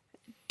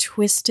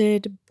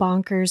twisted,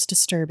 bonkers,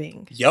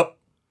 disturbing. Yep.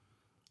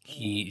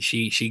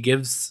 She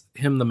gives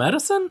him the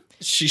medicine?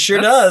 She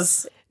sure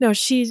does. No,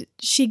 she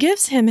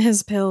gives him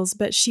his pills,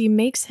 but she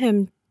makes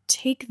him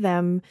take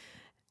them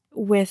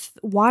with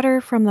water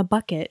from the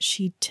bucket.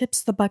 She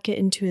tips the bucket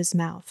into his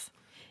mouth.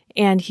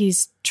 And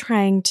he's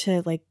trying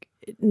to like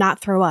not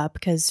throw up,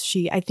 because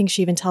I think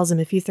she even tells him,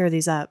 if you throw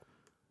these up,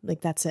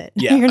 like that's it.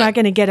 Yeah. You're not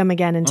going to get them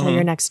again until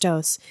your next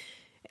dose.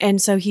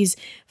 And so he's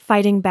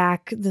fighting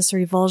back this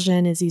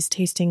revulsion as he's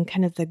tasting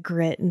kind of the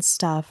grit and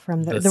stuff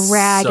from the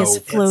rag is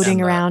soap floating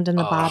and around in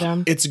the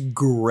bottom. It's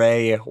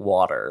gray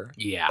water.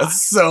 Yeah.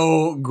 It's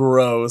so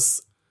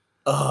gross.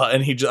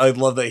 And I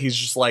love that he's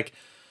just like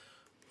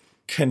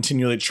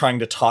continually trying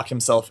to talk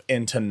himself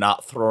into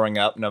not throwing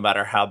up no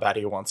matter how bad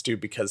he wants to,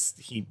 because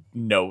he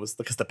knows,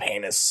 because the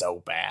pain is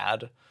so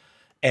bad.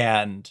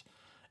 And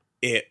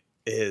it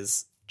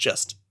is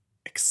just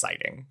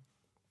exciting.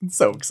 It's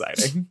so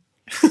exciting.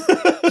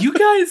 You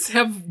guys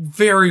have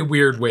very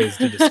weird ways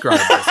to describe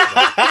this.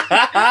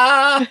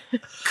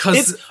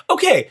 It's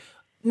okay.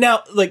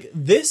 Now, like,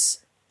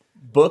 this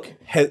book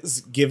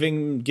has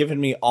given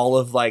me all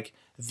of like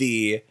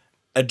the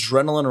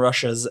adrenaline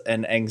rushes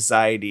and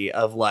anxiety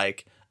of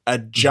like a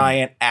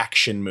giant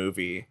action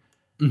movie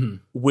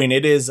when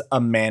it is a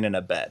man in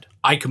a bed.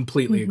 I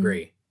completely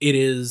agree. It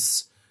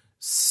is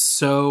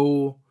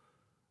so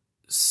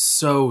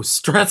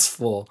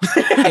stressful.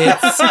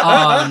 It's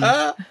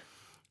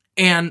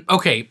and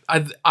okay,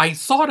 I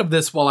thought of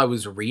this while I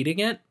was reading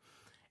it,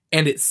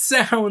 and it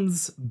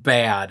sounds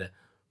bad,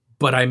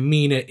 but I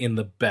mean it in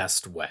the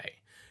best way.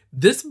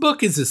 This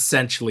book is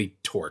essentially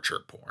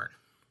torture porn.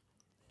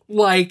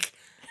 Like,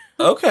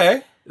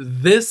 okay,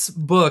 this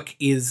book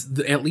is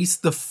at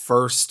least the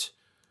first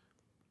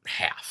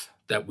half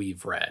that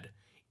we've read.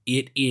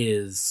 It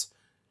is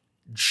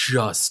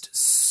just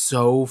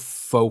so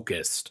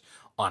focused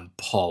on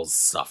Paul's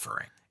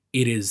suffering.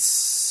 It is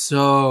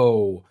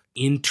so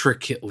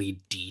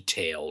intricately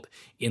detailed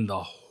in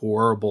the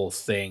horrible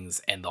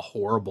things and the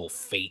horrible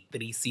fate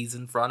that he sees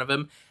in front of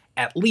him,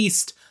 at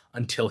least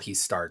until he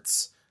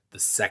starts the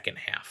second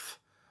half,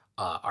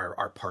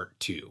 our part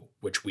 2,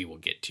 which we will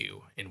get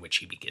to, in which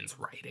he begins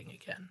writing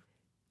again.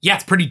 Yeah,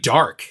 it's pretty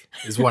dark,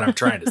 is what I'm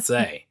trying to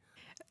say.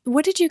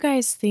 What did you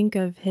guys think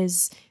of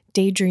his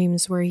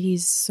daydreams where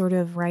he's sort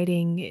of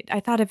writing? I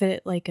thought of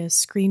it like a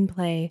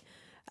screenplay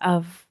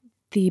of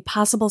the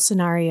possible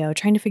scenario,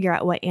 trying to figure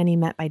out what Annie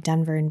meant by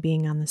Denver and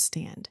being on the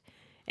stand.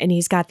 And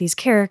he's got these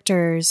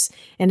characters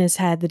in his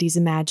head that he's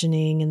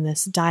imagining and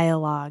this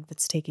dialogue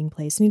that's taking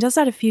place. And he does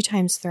that a few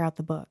times throughout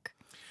the book.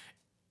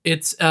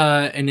 It's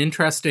an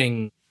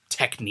interesting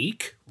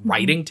technique,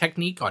 writing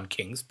technique on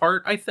King's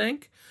part, I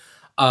think,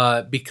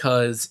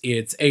 because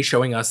it's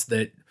showing us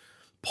that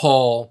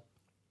Paul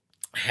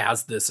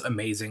has this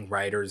amazing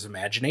writer's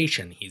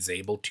imagination. He's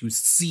able to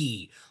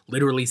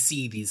literally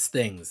see these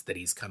things that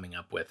he's coming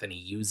up with, and he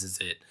uses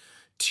it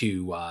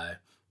to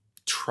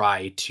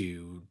try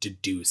to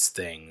deduce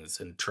things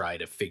and try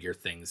to figure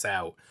things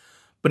out.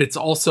 But it's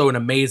also an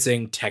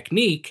amazing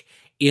technique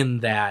in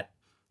that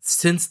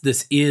since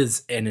this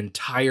is an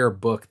entire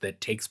book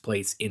that takes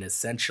place in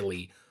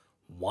essentially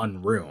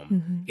one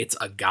room, it's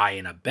a guy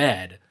in a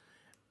bed,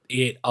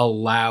 it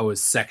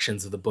allows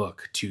sections of the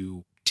book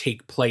to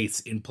take place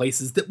in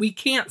places that we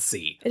can't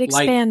see. It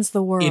expands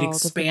the world. It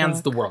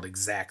expands the world,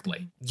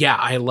 exactly. Yeah,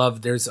 I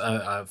love, there's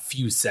a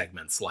few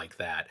segments like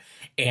that.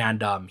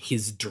 And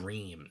his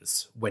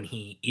dreams, when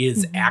he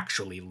is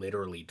actually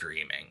literally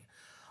dreaming,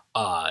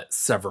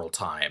 several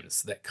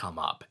times that come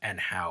up, and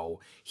how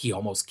he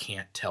almost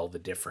can't tell the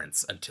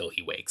difference until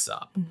he wakes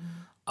up.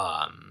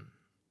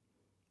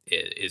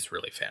 It is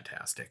really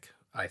fantastic.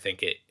 I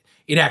think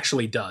it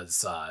actually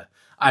does.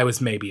 I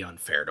was maybe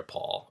unfair to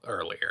Paul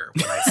earlier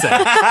when I said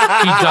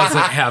he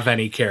doesn't have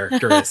any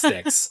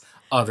characteristics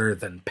other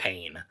than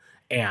pain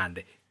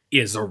and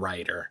is a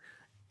writer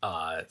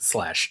 /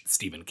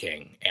 Stephen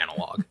King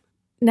analog.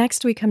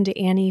 Next, we come to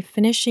Annie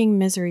finishing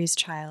Misery's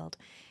Child.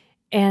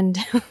 And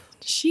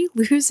she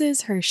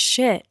loses her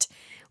shit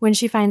when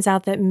she finds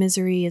out that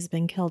Misery has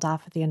been killed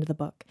off at the end of the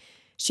book.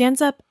 She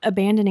ends up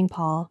abandoning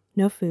Paul,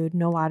 no food,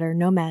 no water,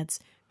 no meds,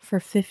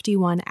 for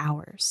 51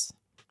 hours.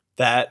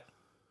 That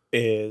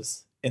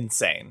is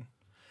insane.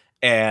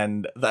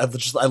 And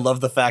I love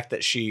the fact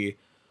that she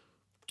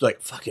she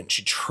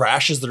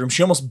trashes the room.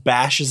 She almost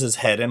bashes his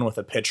head in with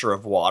a pitcher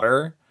of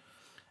water.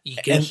 He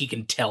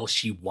can tell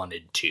she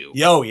wanted to.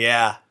 Oh,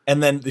 yeah.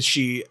 And then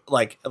she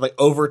like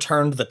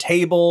overturned the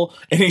table,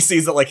 and he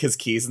sees that like his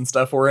keys and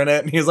stuff were in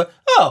it. And he's like,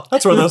 oh,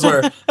 that's where those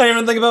were. I didn't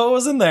even think about what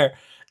was in there.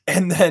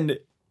 And then,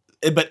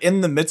 but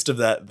in the midst of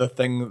that, the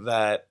thing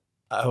that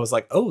I was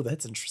like, oh,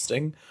 that's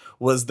interesting,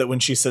 was that when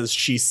she says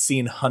she's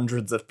seen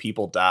hundreds of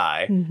people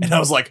die. And I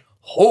was like,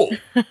 oh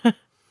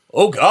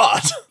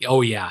God.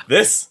 Oh, yeah.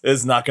 This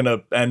is not going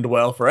to end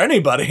well for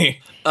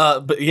anybody.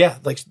 But yeah,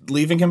 like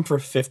leaving him for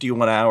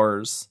 51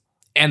 hours.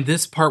 And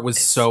this part was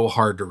so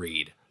hard to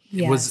read.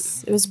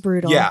 Yes, it was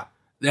brutal. Yeah.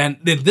 And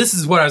this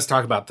is what I was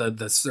talking about,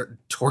 the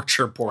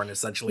torture porn,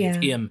 essentially, of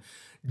him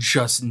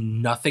just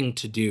nothing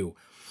to do.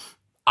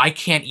 I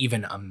can't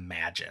even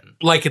imagine.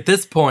 Like, at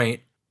this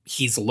point,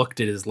 he's looked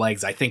at his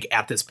legs. I think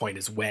at this point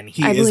is when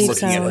he is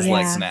looking at his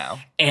legs now.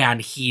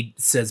 And he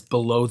says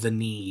below the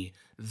knee,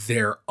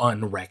 they're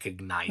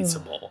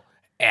unrecognizable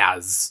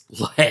as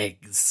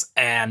legs.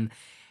 And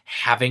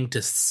having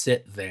to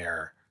sit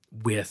there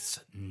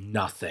with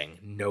nothing,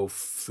 no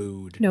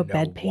food, no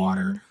bedpan,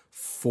 water,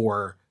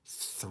 for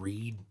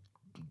 3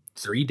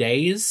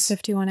 days.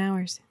 51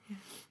 hours. Yeah.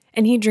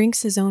 And he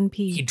drinks his own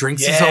pee. He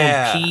drinks his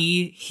own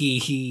pee.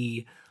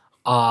 He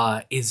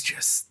is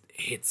just,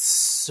 it's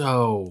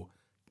so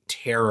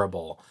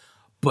terrible,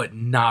 but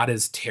not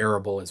as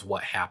terrible as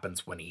what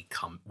happens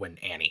when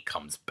Annie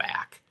comes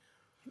back.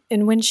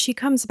 And when she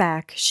comes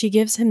back, she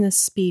gives him this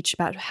speech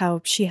about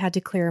how she had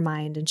to clear her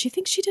mind, and she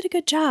thinks she did a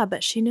good job,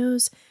 but she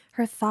knows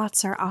her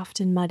thoughts are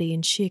often muddy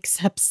and she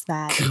accepts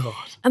that. God.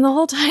 And the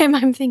whole time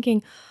I'm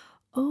thinking,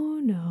 oh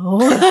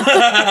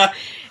no.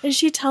 And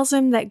she tells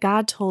him that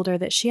God told her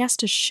that she has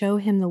to show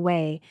him the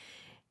way.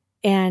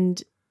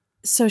 And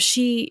so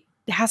she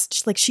has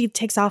to, like, she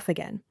takes off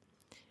again.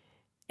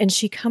 And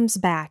she comes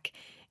back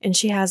and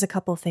she has a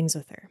couple things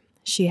with her.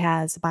 She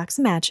has a box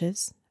of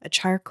matches, a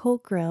charcoal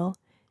grill,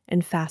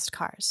 and fast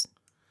cars.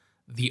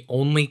 The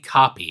only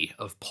copy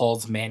of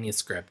Paul's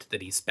manuscript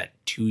that he spent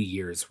 2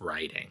 years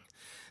writing,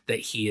 that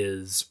he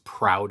is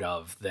proud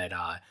of, that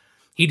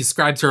he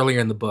describes earlier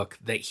in the book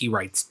that he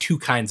writes 2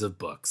 kinds of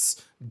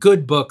books,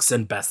 good books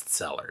and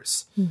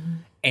bestsellers. Mm-hmm.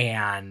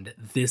 And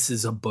this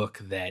is a book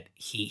that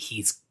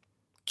he's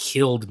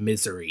killed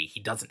misery. He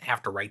doesn't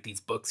have to write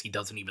these books he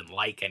doesn't even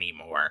like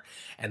anymore.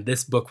 And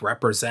this book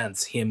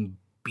represents him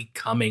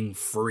becoming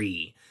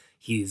free.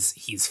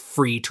 He's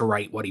free to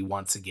write what he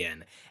wants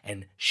again.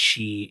 And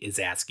she is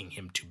asking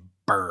him to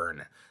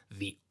burn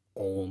the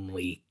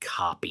only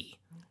copy.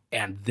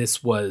 And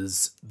this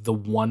was the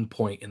one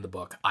point in the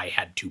book I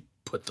had to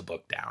put the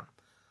book down.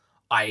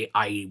 I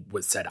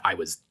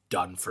was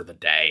done for the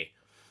day,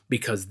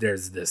 because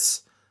there's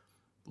this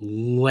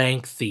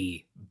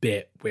lengthy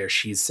bit where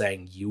she's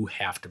saying, you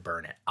have to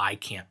burn it. I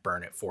can't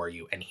burn it for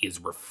you. And he's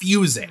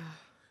refusing,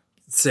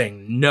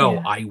 saying, no,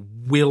 I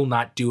will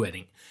not do it.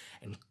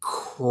 And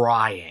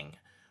crying.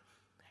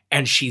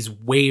 And she's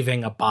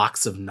waving a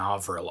box of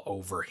Novril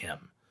over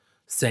him,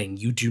 saying,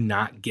 you do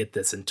not get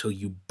this until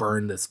you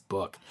burn this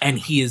book. And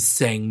he is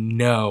saying,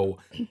 no,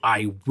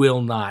 I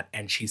will not.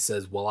 And she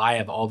says, well, I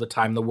have all the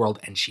time in the world.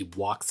 And she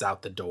walks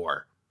out the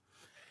door.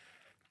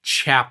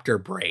 Chapter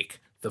break.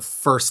 The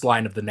first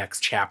line of the next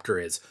chapter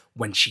is,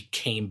 when she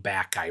came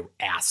back, I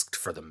asked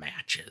for the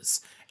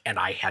matches. And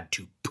I had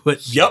to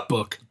put the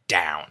book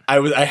down.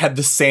 I had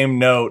the same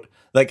note.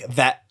 Like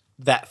that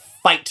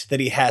fight that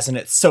he has, and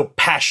it's so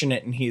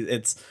passionate, and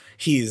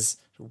he's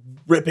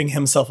ripping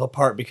himself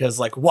apart because,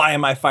 like, why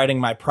am I fighting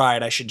my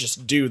pride? I should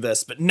just do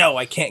this, but no,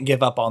 I can't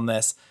give up on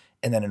this.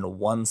 And then in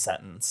one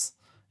sentence,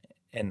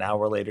 an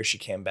hour later, she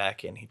came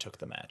back and he took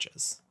the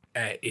matches.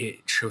 It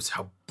shows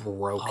how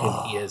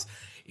broken he is.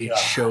 It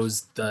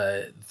shows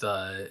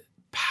the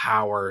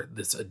power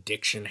this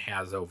addiction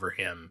has over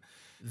him.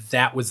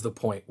 That was the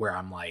point where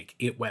I'm like,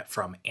 it went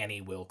from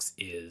Annie Wilkes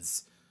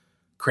is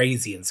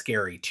crazy and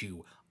scary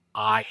to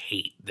I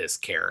hate this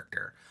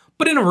character,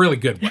 but in a really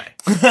good way.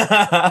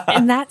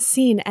 And that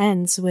scene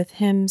ends with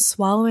him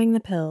swallowing the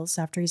pills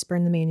after he's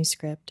burned the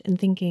manuscript and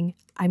thinking,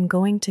 I'm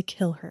going to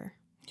kill her.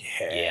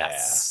 Yeah.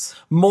 Yes.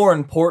 More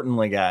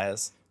importantly,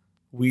 guys,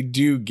 we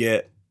do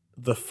get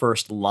the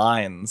first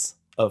lines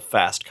of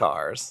Fast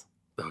Cars.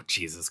 Oh,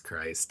 Jesus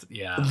Christ.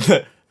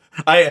 Yeah.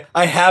 I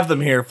have them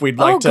here if we'd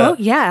like to. Go,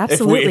 yeah,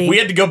 absolutely. If we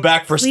had to go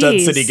back for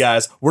Stud City,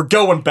 guys, we're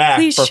going back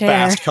for share.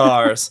 Fast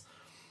Cars.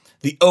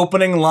 The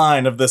opening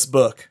line of this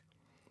book.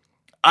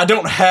 I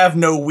don't have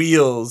no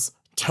wheels,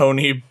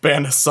 Tony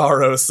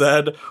Banassaro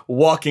said,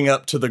 walking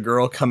up to the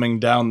girl coming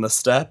down the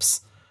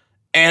steps.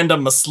 And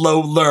I'm a slow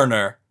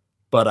learner,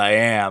 but I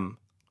am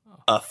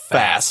a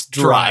fast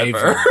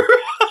driver.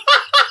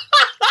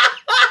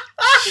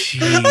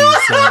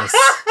 Jesus.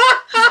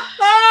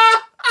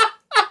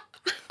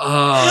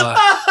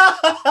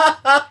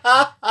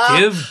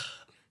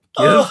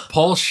 Give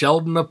Paul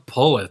Sheldon a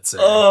Pulitzer.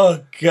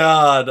 Oh,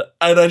 God.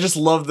 And I just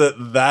love that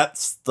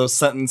that's the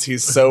sentence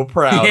he's so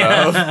proud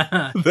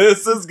of.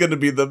 This is going to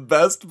be the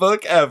best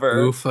book ever.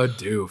 Oofa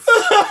doof.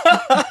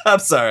 I'm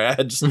sorry.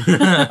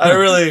 I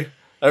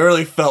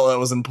really felt that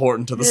was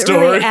important to the story.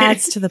 It really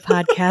adds to the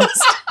podcast.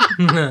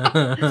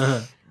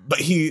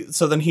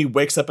 But then he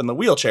wakes up in the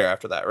wheelchair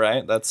after that,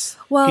 right?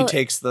 He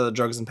takes the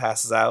drugs and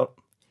passes out.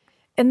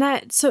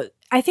 And so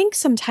I think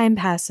some time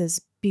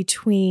passes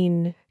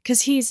between,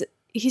 because he's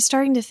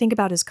starting to think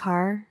about his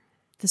car.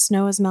 The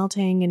snow is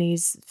melting and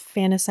he's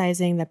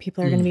fantasizing that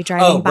people are going to be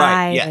driving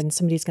by and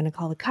somebody's going to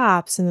call the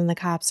cops, and then the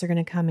cops are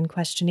going to come and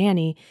question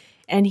Annie.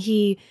 And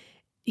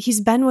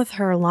he's been with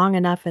her long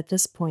enough at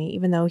this point,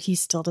 even though he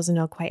still doesn't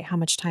know quite how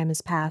much time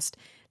has passed,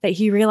 that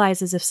he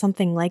realizes if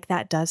something like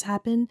that does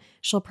happen,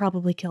 she'll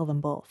probably kill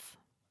them both.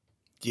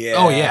 Yeah.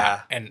 Oh,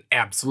 yeah. And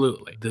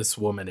absolutely. This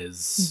woman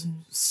is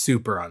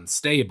super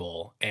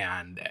unstable.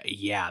 And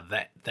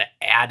the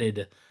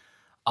added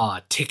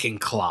ticking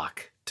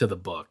clock to the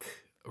book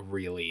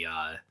really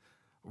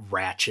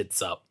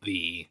ratchets up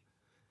the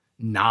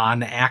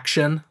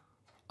non-action.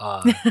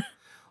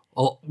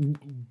 Well,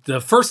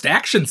 the first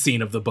action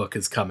scene of the book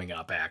is coming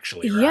up,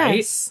 actually,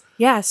 right?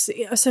 Yes.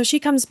 So she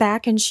comes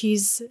back and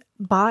she's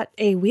bought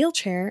a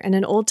wheelchair and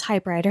an old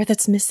typewriter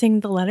that's missing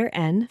the letter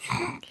N.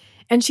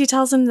 And she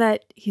tells him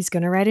that he's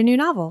going to write a new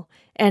novel.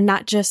 And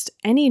not just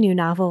any new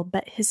novel,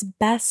 but his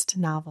best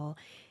novel,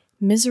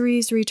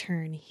 Misery's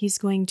Return. He's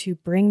going to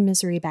bring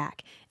misery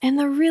back. And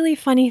the really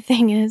funny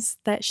thing is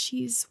that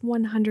she's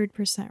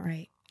 100%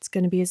 right. It's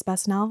going to be his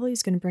best novel.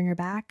 He's going to bring her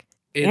back.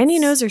 Annie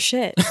knows her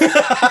shit.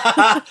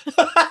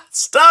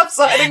 Stop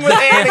siding with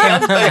Annie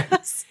on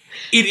things.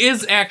 It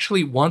is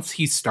actually, once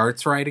he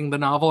starts writing the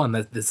novel, and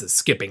this is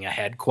skipping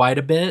ahead quite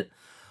a bit,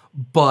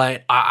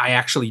 But I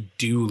actually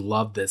do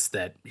love this,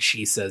 that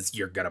she says,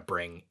 you're going to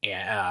bring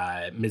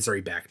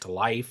Misery back to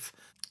life.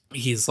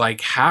 He's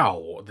like,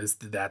 how?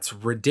 That's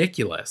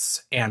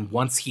ridiculous. And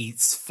once he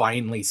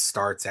finally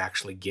starts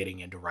actually getting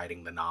into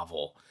writing the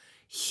novel,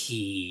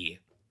 he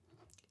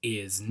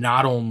is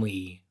not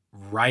only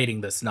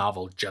writing this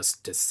novel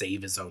just to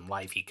save his own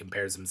life. He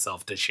compares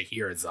himself to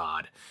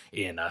Scheherazade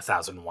in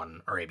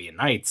 1001 Arabian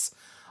Nights,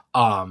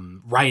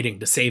 writing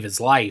to save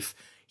his life.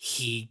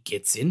 He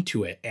gets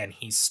into it and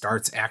he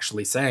starts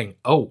actually saying,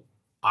 oh,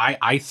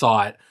 I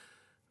thought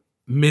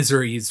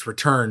Misery's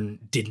Return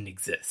didn't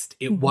exist.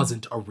 It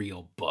wasn't a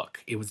real book.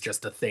 It was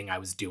just a thing I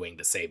was doing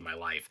to save my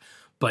life.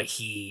 But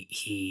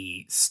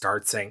he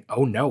starts saying,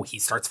 oh no, he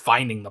starts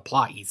finding the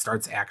plot. He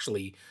starts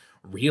actually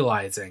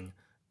realizing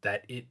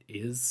that it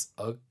is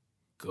a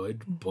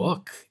good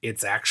book.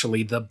 It's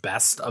actually the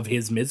best of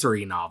his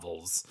Misery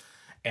novels.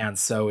 And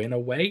so in a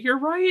way, you're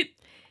right.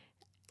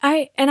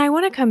 I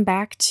want to come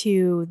back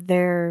to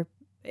their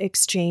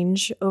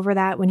exchange over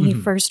that when he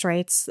first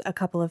writes a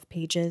couple of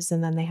pages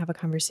and then they have a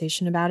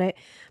conversation about it.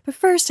 But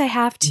first I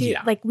have to,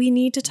 we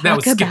need to talk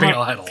about... That was skipping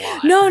ahead a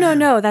lot.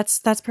 No,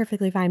 that's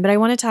perfectly fine. But I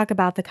want to talk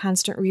about the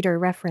constant reader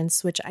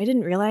reference, which I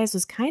didn't realize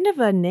was kind of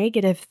a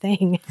negative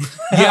thing.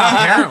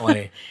 Yeah,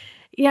 apparently.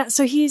 Yeah,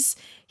 so he's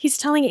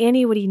telling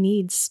Annie what he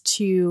needs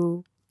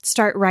to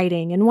start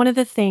writing. And one of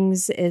the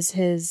things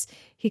is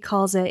he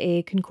calls it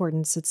a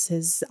concordance.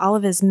 It's all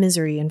of his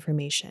Misery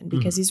information,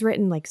 because he's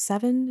written like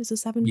 7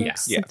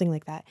 books? Yeah. Something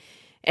like that.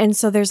 And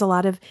so there's a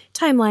lot of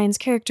timelines,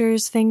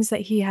 characters, things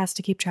that he has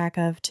to keep track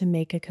of to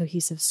make a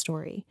cohesive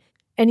story.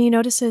 And he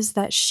notices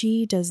that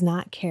she does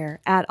not care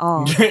at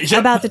all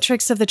about the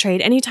tricks of the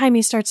trade. Anytime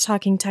he starts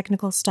talking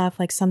technical stuff,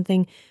 like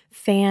something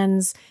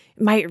fans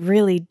might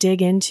really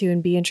dig into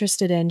and be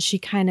interested in, she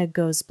kind of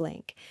goes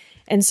blank.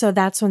 And so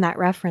that's when that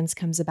reference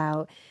comes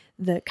about.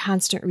 The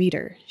constant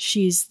reader.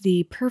 She's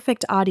the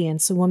perfect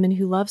audience, a woman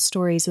who loves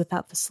stories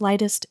without the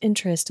slightest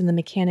interest in the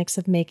mechanics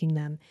of making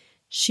them.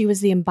 She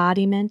was the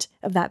embodiment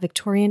of that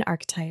Victorian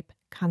archetype,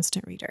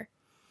 constant reader.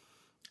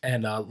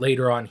 And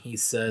later on, he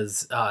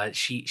says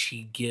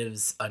she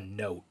gives a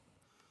note,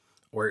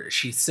 or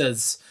she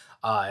says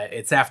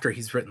it's after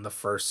he's written the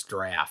first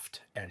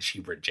draft, and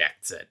she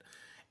rejects it.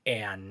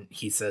 And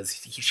he says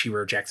she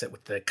rejects it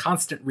with the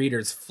constant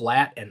reader's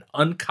flat and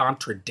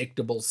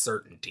uncontradictable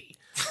certainty.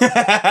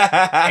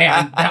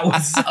 And that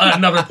was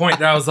another point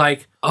that I was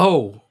like,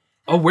 oh,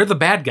 we're the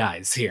bad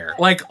guys here.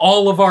 Like,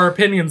 all of our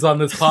opinions on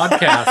this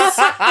podcast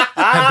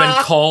have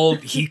been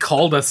called. He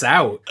called us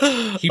out.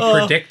 He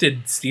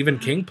predicted Stephen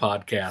King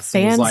podcasts.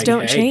 Fans like,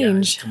 don't hey,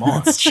 change. Guys, come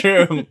on. It's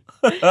true.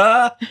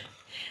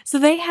 So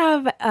they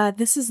have,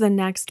 this is the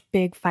next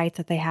big fight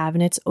that they have,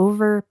 and it's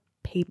over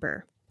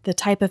paper, the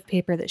type of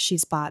paper that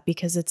she's bought,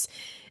 because it's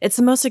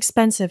the most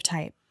expensive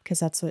type, because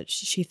that's what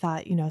she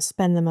thought,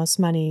 spend the most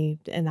money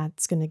and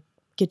that's going to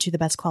get you the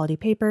best quality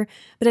paper,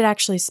 but it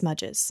actually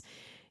smudges.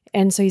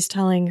 And so he's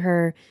telling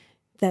her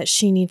that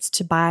she needs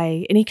to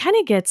buy, and he kind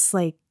of gets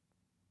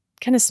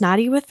kind of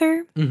snotty with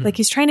her. Like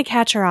he's trying to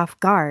catch her off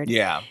guard.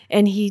 Yeah.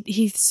 And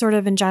he sort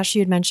of, and Josh,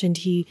 you had mentioned,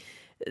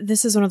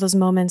 this is one of those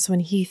moments when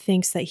he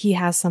thinks that he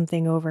has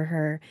something over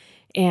her,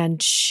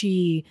 and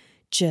she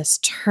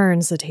just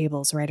turns the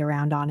tables right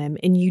around on him.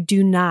 And you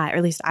do not, or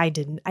at least I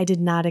did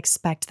not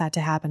expect that to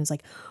happen. It's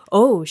like,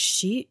 oh,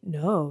 she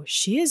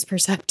is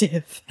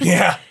perceptive.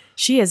 Yeah.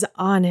 She is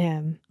on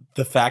him.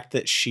 The fact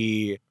that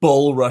she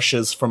bull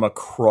rushes from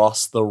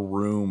across the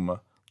room,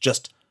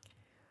 just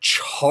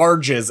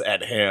charges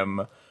at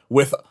him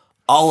with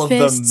all of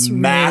Fists the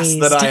mass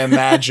raised. that I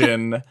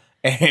imagine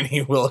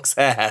Annie Wilkes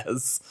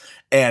has,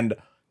 and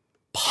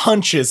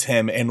punches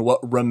him in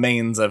what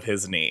remains of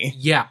his knee.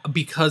 Yeah,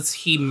 because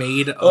he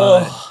made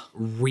a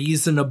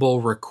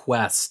reasonable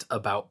request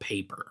about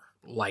paper.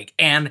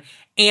 And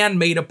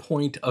made a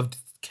point of,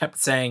 kept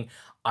saying,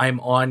 I'm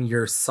on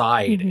your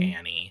side,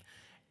 Annie.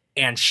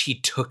 And she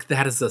took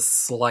that as a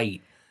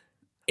slight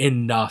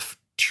enough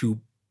to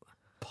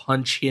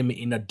punch him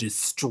in a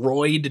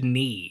destroyed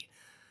knee.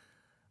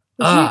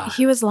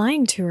 He was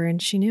lying to her,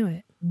 and she knew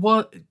it.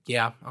 What?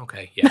 Yeah.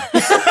 Okay. Yeah.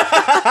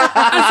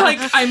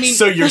 I mean,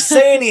 so you're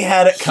saying he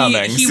had it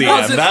coming, he CM.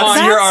 wasn't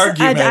That's on- your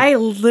argument. I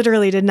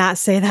literally did not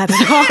say that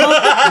at all.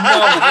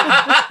 No,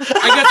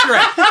 I guess you're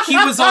right. He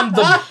was on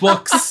the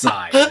book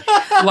side.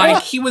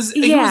 He was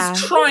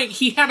trying.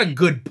 He had a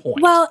good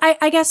point. Well,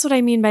 I guess what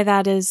I mean by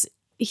that is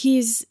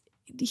he's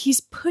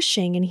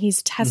pushing and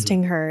he's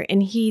testing her,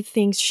 and he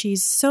thinks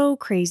she's so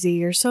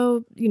crazy or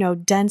so,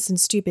 dense and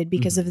stupid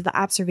because of the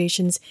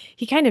observations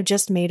he kind of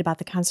just made about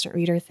the constant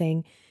reader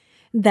thing,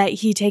 that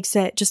he takes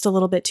it just a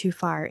little bit too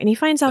far. And he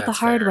finds out That's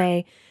the hard fair.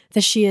 way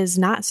that she is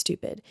not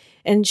stupid.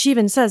 And she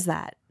even says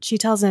that. She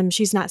tells him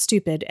she's not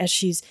stupid as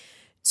she's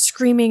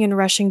screaming and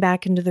rushing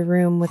back into the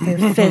room with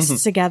her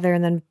fists together,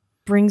 and then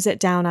brings it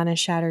down on his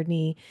shattered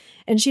knee.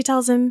 And she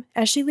tells him,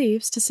 as she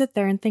leaves, to sit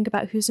there and think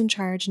about who's in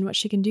charge and what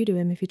she can do to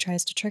him if he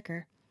tries to trick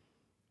her.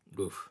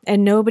 Oof.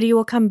 And nobody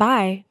will come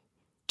by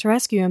to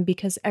rescue him,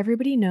 because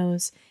everybody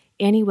knows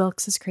Annie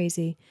Wilkes is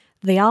crazy.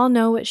 They all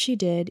know what she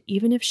did,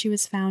 even if she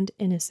was found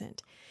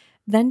innocent.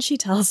 Then she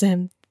tells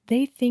him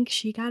they think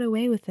she got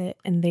away with it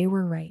and they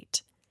were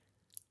right.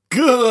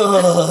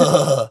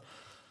 Good.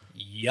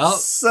 Yup.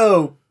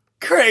 So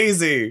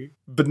crazy.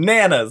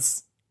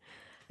 Bananas.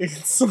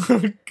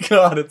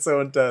 God, it's so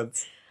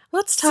intense.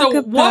 Let's talk So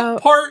about...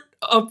 what part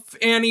of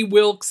Annie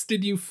Wilkes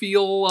did you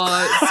feel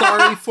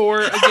sorry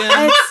for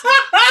again?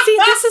 See,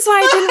 this is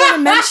why I didn't want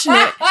to mention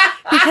it,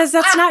 because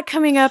that's not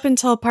coming up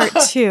until part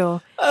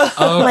 2.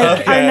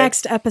 Like our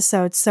next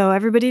episode. So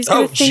everybody's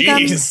going to think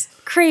I'm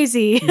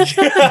crazy for 2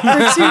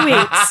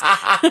 weeks.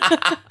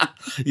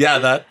 Yeah,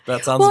 that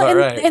sounds about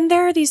right. And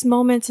there are these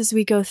moments as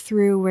we go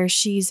through where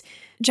she's,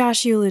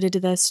 Josh, you alluded to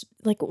this,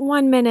 like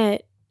 1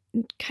 minute,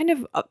 kind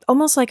of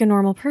almost like a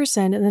normal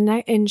person,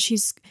 and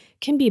she's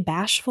can be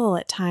bashful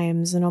at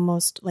times and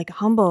almost like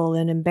humble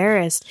and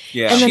embarrassed.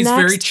 Yeah, and she's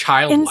very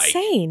childlike.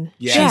 Insane.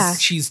 Yeah.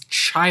 She's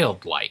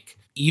childlike.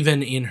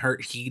 Even in her,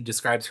 he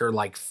describes her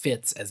like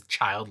fits as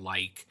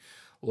childlike,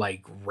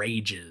 like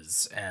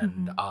rages,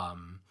 and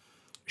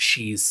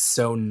she's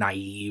so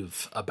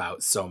naive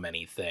about so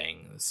many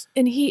things.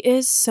 And he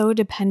is so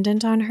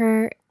dependent on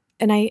her.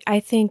 And I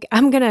think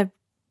I'm going to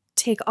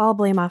take all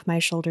blame off my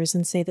shoulders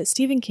and say that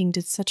Stephen King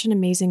did such an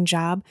amazing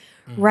job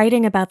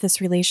writing about this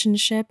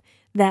relationship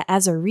that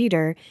as a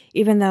reader,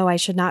 even though I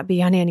should not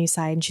be on Annie's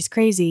side and she's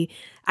crazy,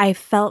 I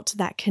felt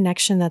that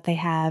connection that they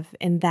have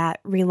and that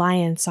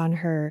reliance on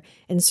her,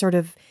 and sort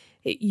of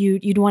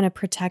you'd want to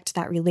protect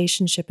that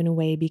relationship in a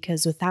way,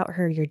 because without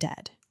her, you're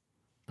dead.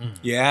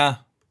 Yeah.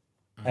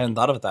 I hadn't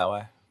thought of it that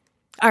way.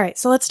 All right,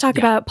 so let's talk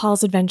about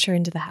Paul's adventure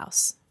into the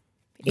house.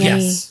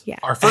 Annie, Yes.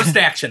 Our first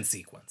action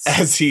sequence.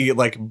 As he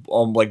like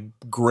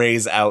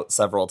grays out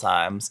several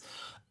times.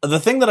 The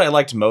thing that I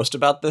liked most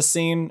about this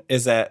scene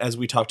is that, as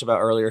we talked about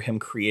earlier, him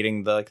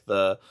creating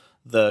the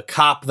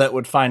cop that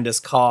would find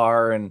his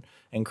car and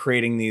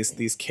creating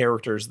these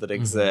characters that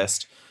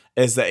exist,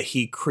 is that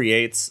he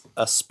creates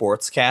a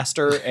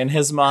sportscaster in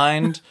his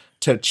mind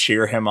to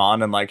cheer him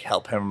on and like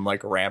help him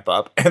like ramp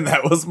up. And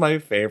that was my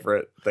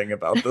favorite thing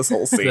about this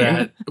whole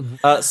scene.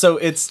 So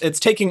it's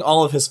taking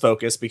all of his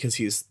focus because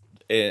he's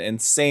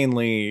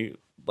insanely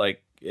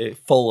like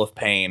full of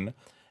pain.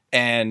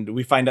 And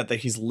we find out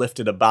that he's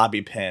lifted a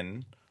bobby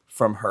pin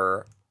from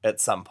her at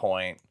some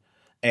point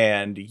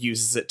and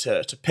uses it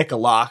to pick a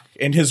lock.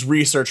 In his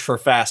research for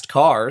fast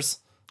cars,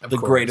 the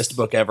greatest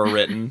book ever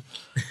written,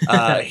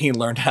 he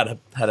learned how to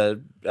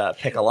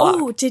pick a lock.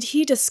 Oh, did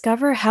he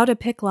discover how to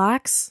pick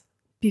locks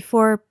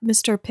before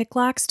Mr.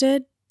 Picklocks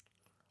did?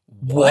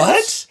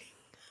 What?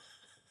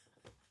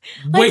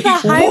 Wait, the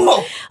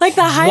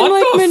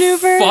Heimlich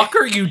maneuver. What the fuck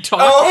are you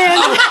talking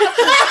about?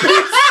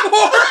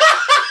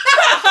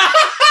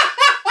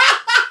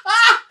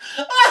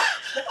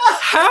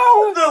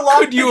 How The lock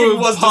could you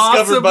was have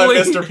discovered by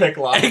possibly Mr.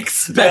 Picklock.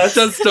 expect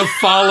us to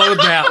follow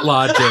that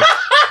logic?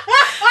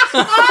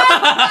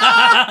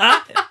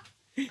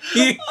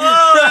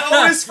 I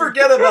always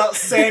forget about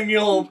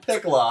Samuel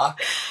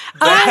Picklock,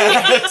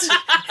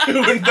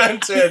 who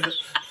invented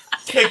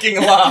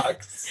picking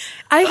locks.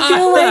 I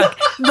feel like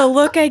the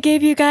look I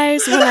gave you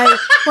guys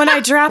when I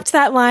dropped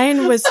that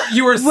line was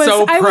You were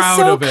so I was proud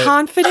so of it.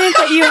 confident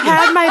that you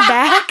had my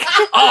back,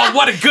 Oh,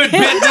 what a good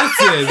bit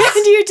this is.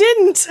 and you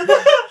didn't.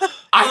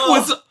 I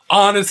was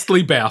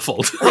honestly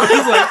baffled. I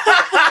was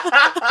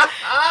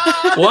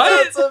like,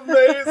 what? That's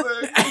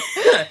amazing.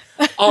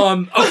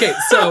 Okay,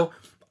 so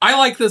I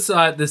like this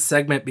this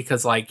segment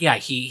because, like, yeah,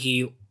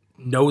 he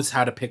knows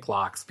how to pick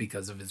locks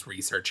because of his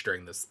research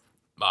during this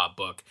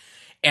book,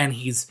 and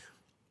he's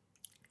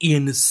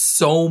in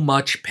so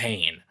much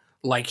pain.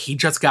 Like, he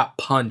just got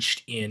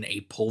punched in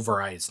a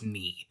pulverized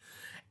knee,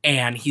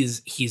 and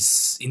he's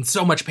in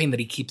so much pain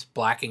that he keeps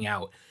blacking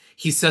out.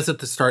 He says at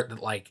the start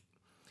that, like,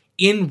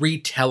 in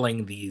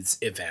retelling these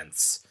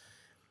events,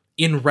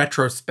 in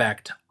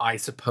retrospect, I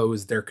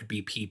suppose there could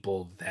be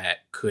people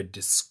that could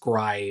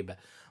describe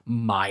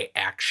my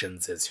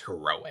actions as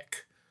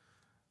heroic.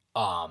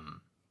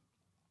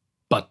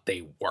 But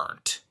they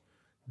weren't.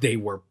 They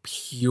were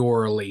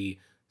purely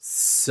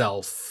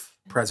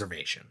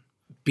self-preservation.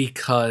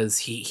 Because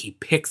he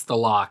picks the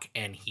lock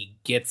and he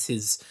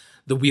gets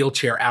the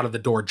wheelchair out of the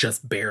door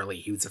just barely.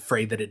 He was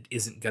afraid that it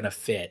isn't going to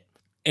fit.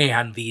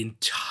 And the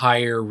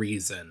entire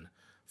reason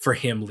for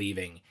him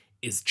leaving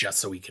is just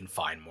so he can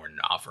find more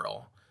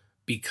Novril.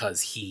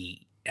 Because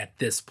he, at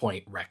this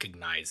point,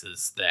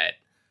 recognizes that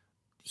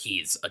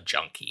he's a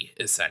junkie,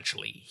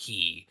 essentially.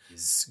 He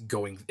is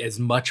going as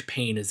much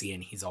pain as he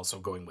in. He's also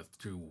going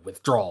through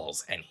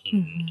withdrawals, and he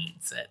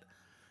needs it.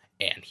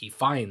 And he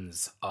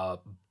finds a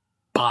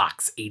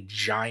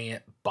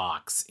giant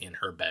box in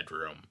her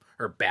bathroom,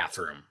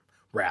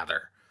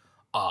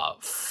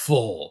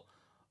 full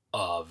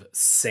of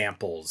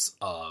samples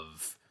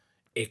of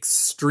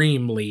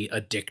extremely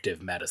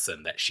addictive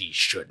medicine that she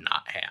should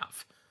not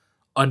have.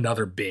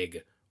 Another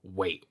big,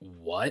 wait,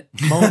 what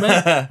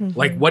moment?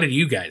 Like, what did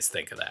you guys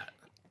think of that?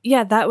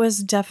 Yeah, that was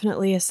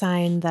definitely a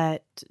sign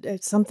that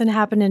something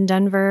happened in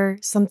Denver.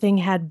 Something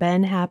had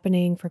been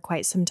happening for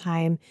quite some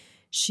time.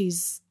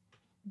 she's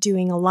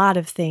doing a lot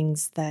of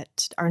things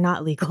that are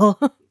not legal.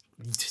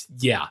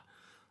 Yeah.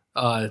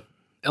 At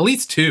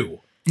least 2.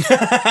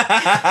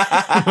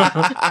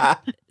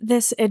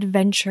 This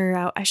adventure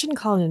out, I shouldn't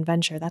call it an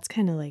adventure. That's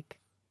kind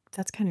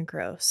of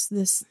gross.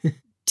 This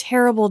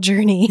terrible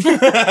journey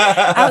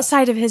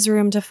outside of his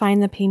room to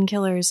find the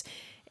painkillers,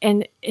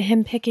 and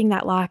him picking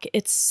that lock.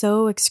 It's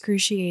so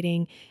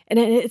excruciating. And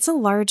it's a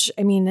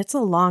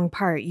long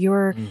part.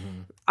 You're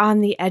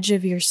on the edge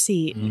of your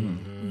seat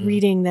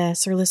reading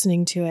this or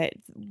listening to it,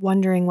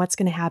 wondering what's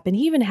going to happen.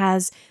 He even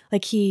has I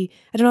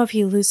don't know if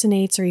he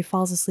hallucinates or he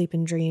falls asleep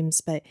in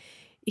dreams, but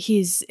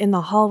he's in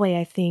the hallway,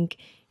 I think,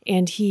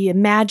 and he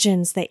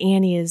imagines that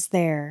Annie is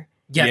there.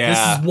 Yeah,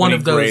 this is one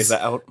of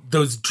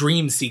those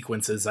dream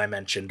sequences I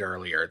mentioned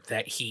earlier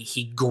that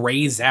he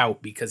grays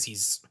out because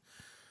he's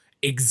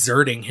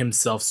exerting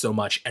himself so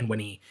much. And when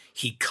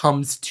he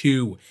comes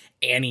to,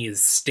 Annie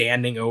is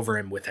standing over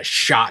him with a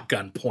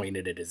shotgun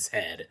pointed at his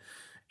head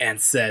and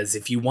says,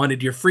 "If you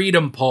wanted your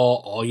freedom,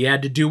 Paul, all you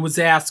had to do was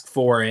ask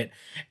for it."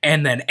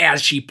 And then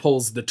as she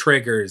pulls the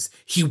triggers,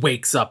 he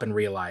wakes up and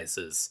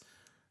realizes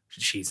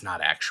she's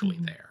not actually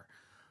there.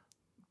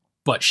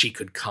 But she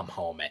could come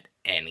home at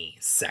any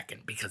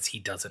second because he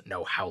doesn't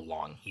know how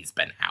long he's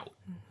been out.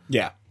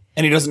 Yeah.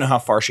 And he doesn't know how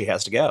far she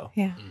has to go.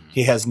 Yeah.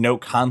 He has no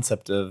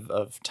concept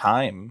of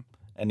time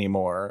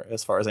anymore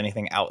as far as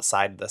anything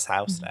outside this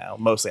house now,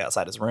 mostly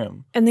outside his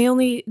room. And the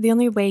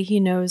only way he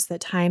knows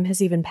that time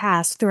has even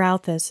passed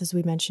throughout this, as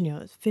we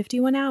mentioned,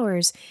 51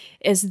 hours,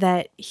 is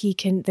that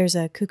there's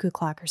a cuckoo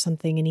clock or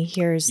something, and he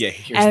hears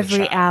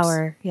every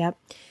hour. Yep.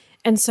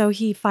 And so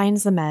he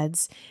finds the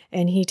meds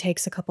and he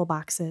takes a couple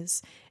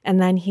boxes,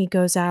 and then he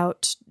goes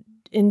out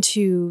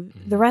into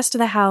the rest of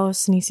the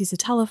house and he sees a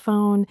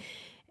telephone.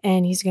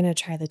 And he's going to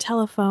try the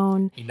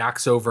telephone. He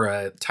knocks over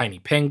a tiny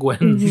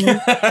penguin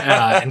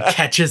and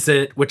catches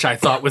it, which I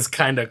thought was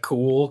kind of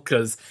cool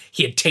because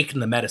he had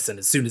taken the medicine.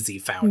 As soon as he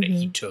found it,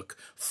 he took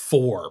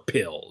 4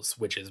 pills,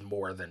 which is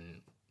more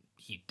than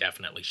he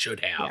definitely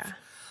should have.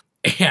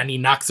 Yeah. And he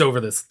knocks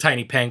over this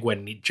tiny penguin,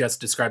 and he just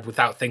described,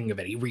 without thinking of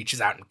it, he reaches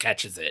out and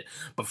catches it,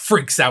 but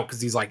freaks out because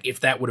he's like, if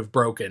that would have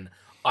broken,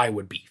 I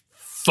would be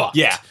fucked.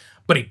 Yeah.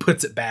 But he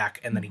puts it back,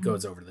 and then he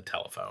goes over to the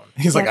telephone.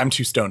 He's like, I'm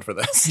too stoned for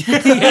this.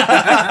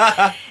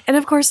 And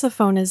of course, the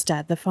phone is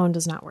dead. The phone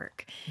does not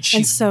work.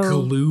 She's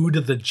glued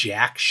the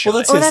jack shut.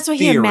 Well, that's what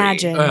theory. he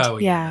imagined. Oh,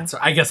 yeah. So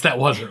I guess that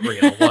wasn't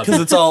real, because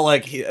it's all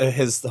like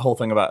the whole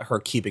thing about her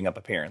keeping up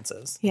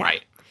appearances. Yeah.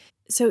 Right.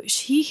 So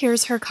he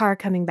hears her car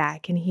coming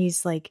back, and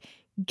he's like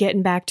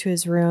getting back to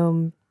his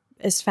room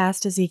as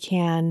fast as he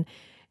can.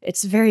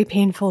 It's very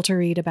painful to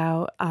read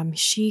about.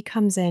 She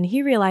comes in.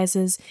 He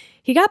realizes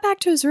he got back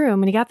to his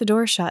room and he got the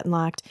door shut and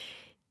locked.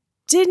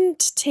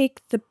 Didn't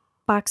take the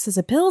boxes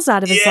of pills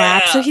out of his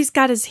lap. So he's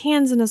got his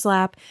hands in his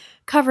lap,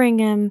 covering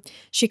him.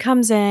 She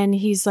comes in.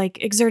 He's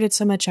like exerted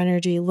so much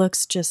energy,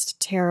 looks just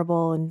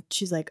terrible. And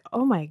she's like,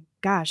 oh my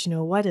gosh,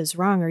 what is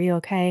wrong? Are you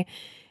okay?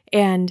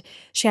 And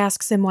she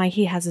asks him why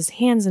he has his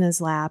hands in his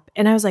lap.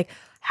 And I was like,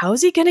 how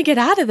is he going to get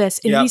out of this?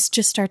 And he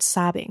just starts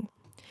sobbing.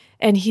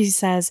 And he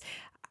says,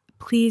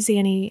 please,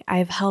 Annie,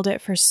 I've held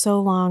it for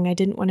so long. I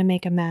didn't want to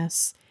make a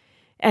mess.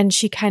 And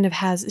she kind of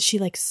she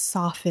like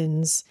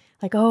softens,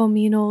 like, oh,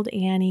 mean old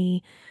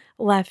Annie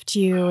left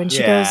you. And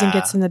she goes and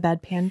gets him the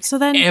bedpan. So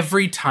then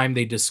every time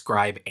they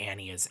describe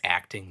Annie as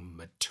acting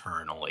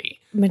maternally,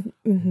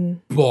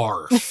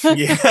 barf.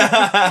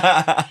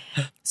 Yeah.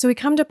 So we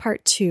come to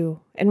part 2,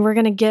 and we're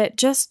going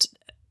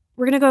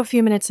to go a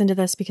few minutes into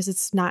this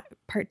because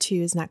part 2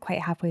 is not quite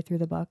halfway through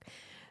the book.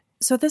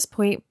 So at this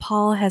point,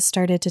 Paul has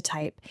started to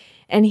type,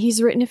 and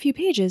he's written a few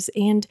pages,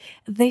 and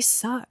they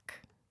suck.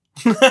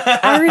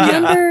 I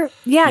remember,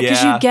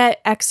 because you get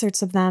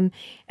excerpts of them,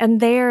 and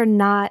they're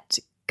not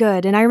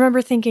good. And I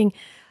remember thinking,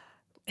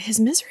 his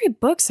misery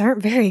books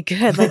aren't very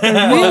good. Like,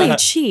 they're really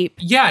cheap.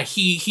 Yeah,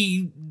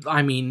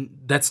 I mean,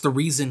 that's the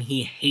reason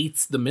he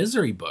hates the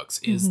misery books,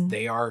 is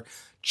they are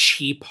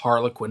cheap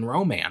Harlequin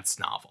romance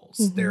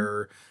novels.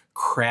 They're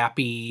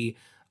crappy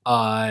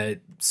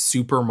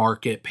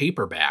supermarket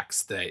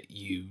paperbacks that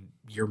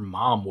your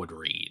mom would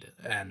read,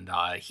 and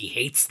he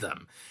hates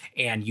them.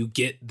 And you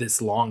get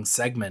this long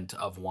segment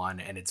of one,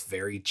 and it's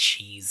very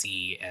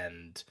cheesy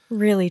and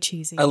really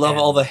cheesy. I love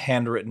all the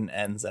handwritten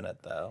ends in it,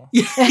 though.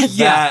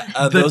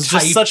 That was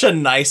just such a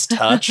nice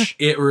touch.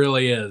 It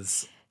really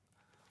is.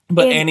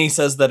 But Annie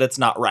says that it's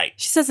not right.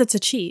 She says it's a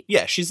cheat.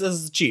 Yeah, she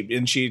says it's cheap,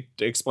 and she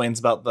explains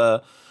about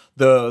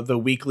the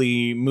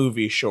weekly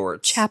movie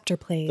shorts, chapter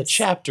plays, the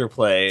chapter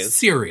plays,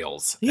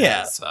 serials.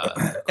 Yeah,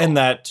 and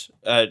that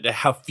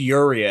how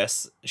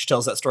furious she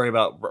tells that story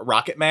about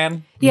Rocket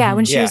Man. Yeah,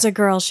 when she was a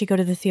girl, she'd go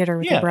to the theater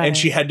with her brother, and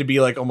she had to be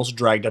like almost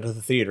dragged out of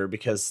the theater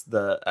because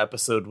the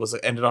episode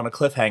ended on a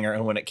cliffhanger,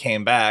 and when it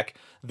came back,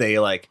 they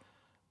like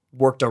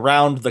worked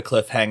around the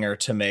cliffhanger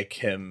to make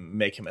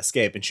him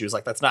escape, and she was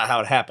like, "That's not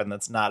how it happened.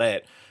 That's not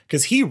it,"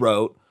 because he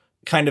wrote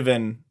kind of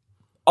an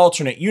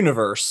alternate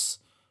universe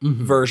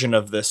version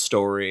of this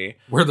story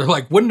where they're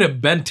like, wouldn't it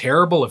have been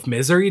terrible if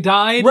Misery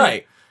died?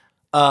 Right.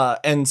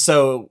 And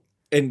so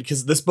and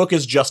because this book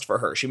is just for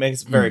her. She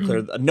makes it very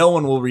clear that no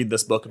one will read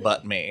this book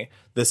but me.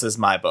 This is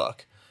my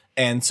book.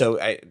 And so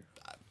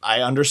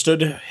I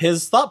understood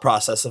his thought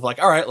process of like,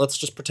 all right, let's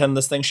just pretend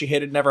this thing she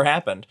hated never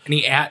happened. And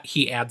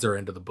he adds her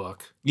into the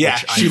book. Yeah,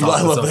 which I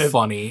thought was a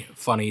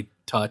funny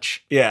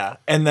touch. Yeah,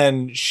 and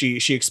then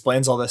she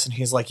explains all this, and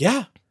he's like,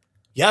 yeah,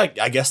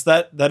 I guess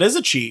that is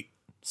a cheat.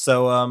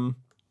 So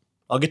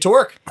I'll get to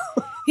work.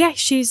 Yeah,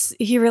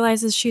 he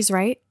realizes she's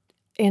right,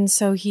 and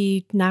so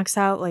he knocks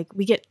out, like,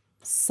 we get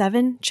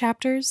 7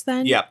 chapters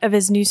then of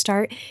his new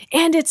start,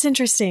 and it's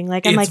interesting.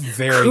 Like, I'm it's like,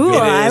 very cool.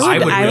 good.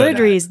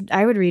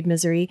 I would read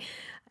Misery.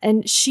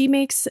 And she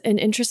makes an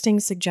interesting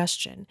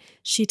suggestion.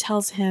 She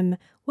tells him,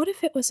 what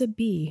if it was a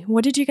bee?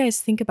 What did you guys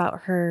think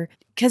about her?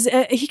 Because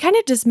he kind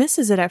of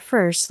dismisses it at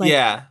first,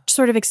 like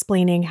sort of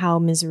explaining how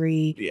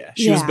Misery. Yeah,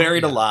 she was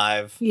buried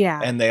alive.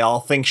 Yeah. And they all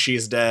think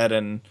she's dead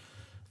and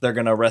they're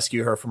going to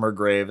rescue her from her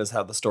grave is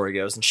how the story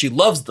goes. And she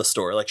loves the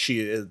story. Like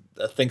she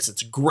thinks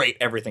it's great.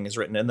 Everything is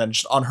written. And then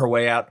just on her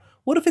way out,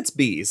 what if it's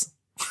bees?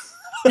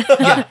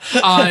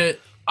 I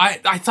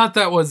thought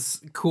that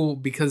was cool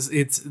because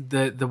it's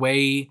the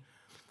way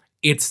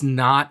it's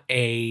not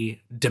a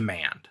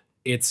demand.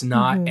 It's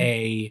not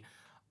I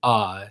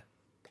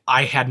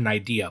had an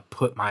idea,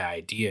 put my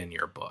idea in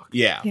your book.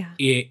 Yeah.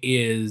 It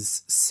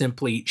is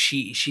simply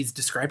she's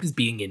described as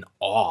being in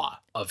awe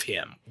of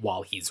him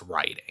while he's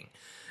writing.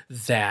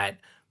 That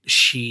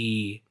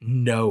she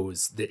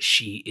knows that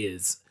she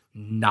is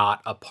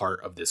not a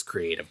part of this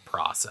creative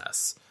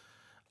process.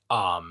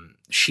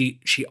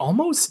 She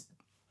almost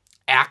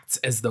acts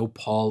as though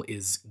Paul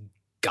is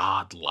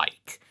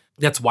godlike.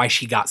 That's why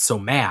she got so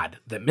mad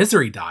that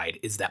Misery died,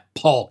 is that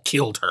Paul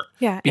killed her.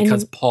 Yeah.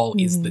 Because Paul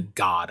is the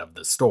god of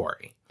the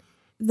story.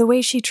 The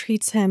way she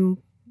treats him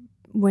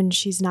when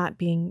she's not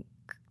being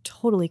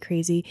totally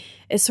crazy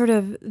is sort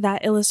of,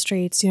 that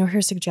illustrates,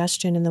 her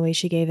suggestion and the way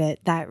she gave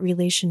it, that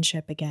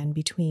relationship again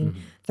between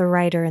the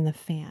writer and the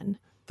fan.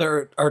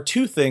 There are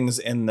 2 things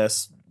in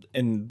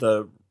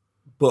the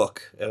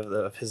book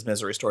of his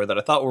Misery story that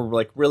I thought were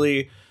like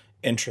really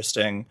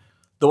interesting.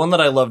 The one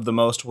that I loved the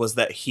most was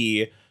that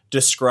he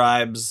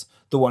describes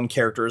the one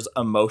character's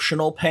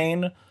emotional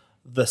pain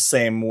the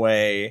same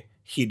way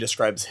he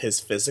describes his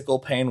physical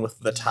pain with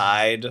the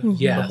tide,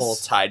 the whole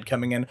tide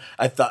coming in.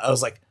 I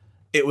was like,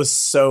 it was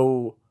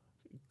so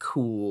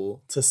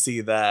cool to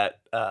see that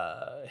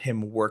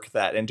him work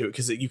that into it,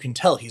 because you can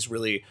tell he's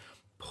really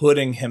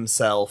putting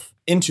himself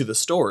into the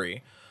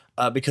story.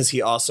 Because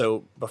he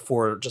also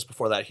just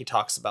before that he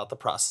talks about the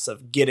process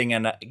of getting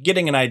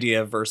an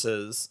idea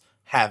versus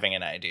having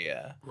an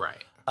idea,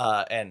 right?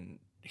 And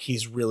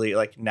he's really,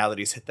 like, now that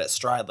he's hit that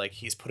stride, like,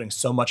 he's putting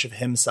so much of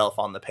himself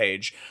on the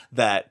page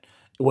that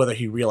whether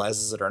he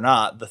realizes it or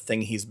not, the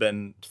thing he's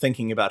been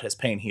thinking about, his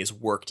pain, he has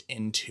worked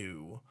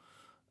into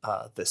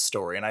this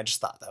story. And I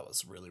just thought that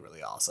was really,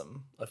 really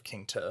awesome of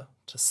King to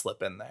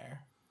slip in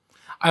there.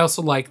 I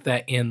also like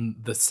that in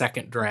the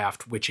second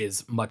draft, which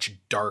is much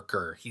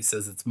darker, he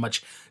says it's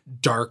much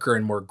darker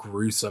and more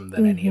gruesome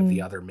than any of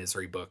the other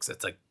Misery books.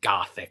 It's a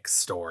gothic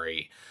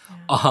story.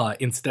 Yeah.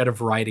 Instead of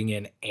writing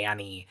in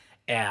Annie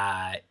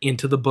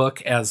into the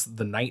book as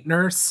the night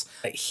nurse,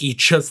 he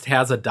just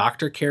has a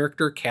doctor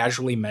character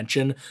casually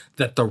mention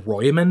that the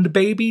Roymond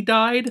baby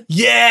died.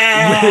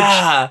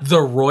 Yeah! Which the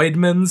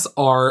Roydmans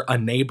are a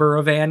neighbor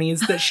of Annie's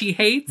that she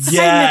hates.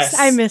 Yes!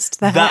 I missed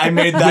that. I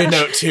made that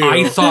note too.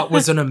 I thought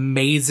was an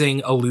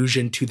amazing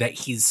allusion to that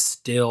he's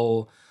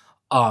still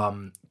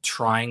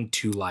trying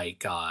to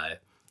like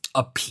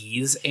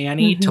appease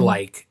Annie to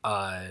like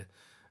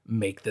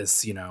make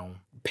this,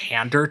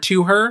 pander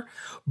to her,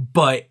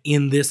 but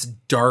in this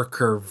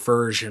darker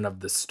version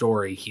of the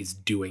story, he's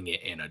doing it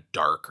in a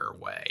darker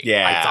way.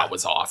 Yeah, I thought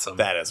was awesome.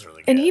 That is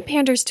really good. And he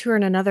panders to her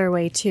in another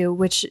way too,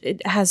 which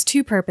it has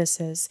 2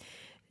 purposes.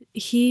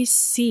 He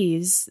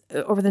sees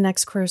over the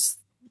next course,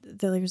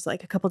 there's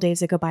like a couple days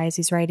that go by as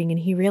he's writing, and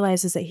he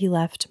realizes that he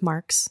left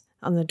marks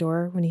on the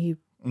door when he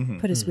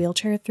put his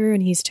wheelchair through,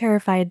 and he's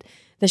terrified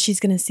that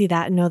she's going to see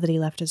that and know that he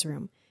left his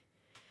room.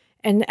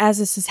 And as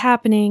this is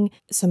happening,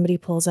 somebody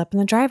pulls up in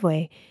the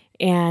driveway,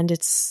 and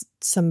it's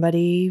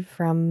somebody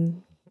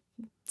from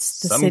the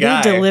city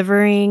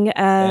delivering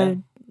a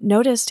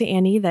notice to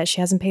Annie that she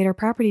hasn't paid her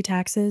property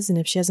taxes, and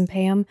if she doesn't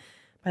pay them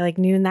by like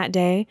noon that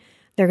day,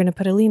 they're going to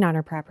put a lien on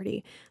her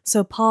property.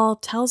 So Paul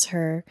tells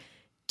her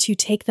to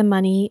take the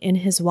money in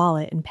his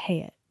wallet and pay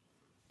it,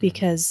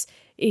 because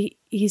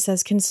he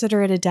says,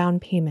 consider it a down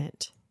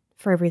payment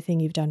for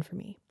everything you've done for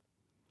me.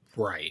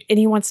 Right. And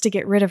he wants to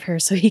get rid of her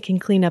so he can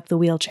clean up the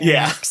wheelchair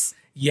marks.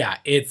 Yeah,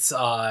 it's But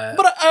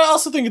I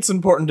also think it's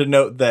important to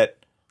note that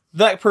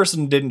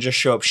person didn't just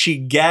show up. She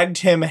gagged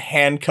him,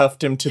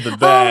 handcuffed him to the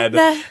bed,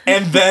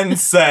 and then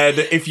said,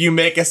 if you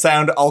make a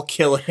sound, I'll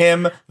kill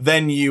him,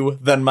 then you,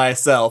 then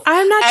myself.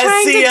 I'm not as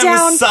trying CM to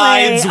downplay.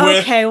 sides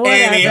with Okay,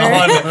 whatever. Annie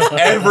on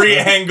every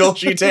angle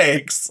she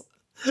takes.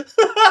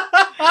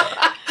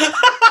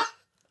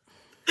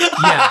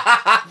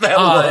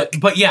 Yeah.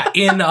 But yeah,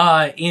 in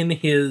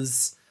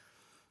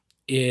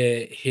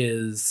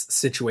his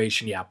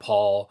situation,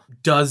 Paul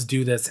does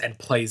do this and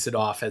plays it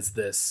off as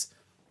this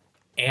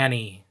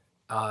Annie.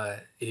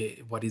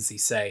 What does he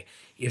say?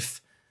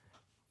 If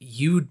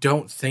you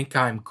don't think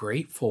I'm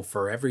grateful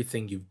for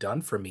everything you've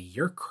done for me,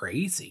 you're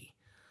crazy.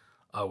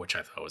 Which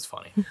I thought was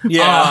funny.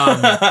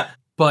 Yeah.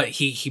 But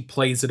he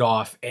plays it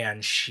off,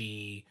 and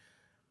she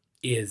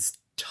is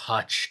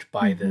touched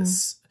by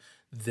this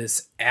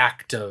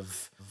act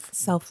of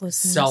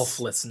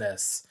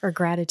selflessness or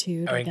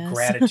gratitude. I guess.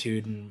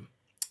 Gratitude, and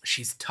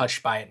she's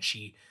touched by it. And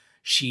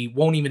she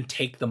won't even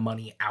take the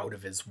money out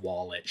of his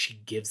wallet.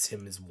 She gives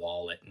him his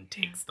wallet and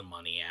takes the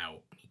money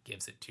out. He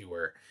gives it to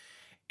her,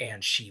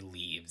 and she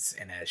leaves.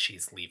 And as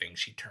she's leaving,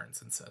 she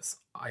turns and says,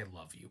 "I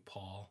love you,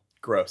 Paul."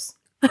 Gross.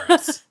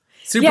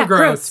 Super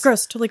gross.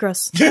 Gross, totally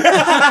gross.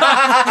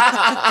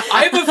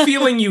 I have a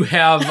feeling you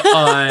have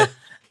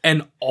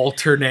an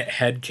alternate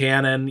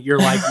headcanon. You're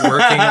like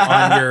working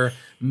on your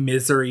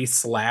misery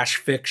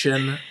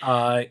 /fiction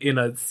in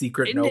a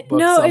secret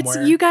notebook somewhere. It's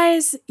you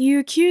guys, you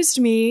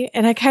accused me,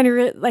 and I kind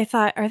of I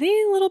thought, are they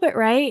a little bit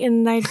right?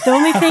 And the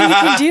only thing you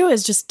can do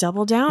is just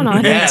double down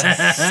on it.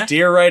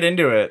 Steer right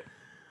into it.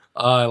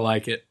 I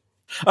like it.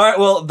 All right,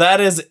 well, that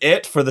is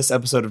it for this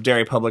episode of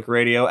Derry Public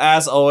Radio.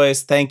 As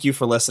always, thank you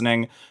for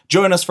listening.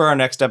 Join us for our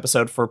next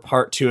episode for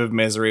part 2 of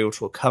Misery,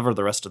 which will cover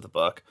the rest of the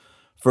book.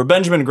 For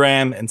Benjamin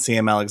Graham and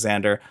CM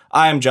Alexander,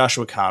 I am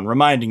Joshua Kahn,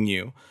 reminding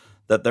you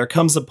that there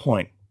comes a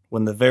point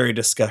when the very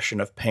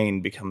discussion of pain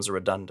becomes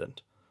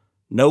redundant.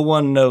 No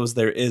one knows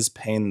there is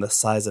pain the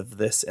size of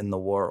this in the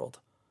world.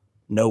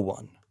 No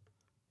one.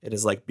 It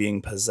is like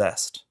being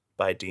possessed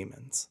by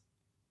demons.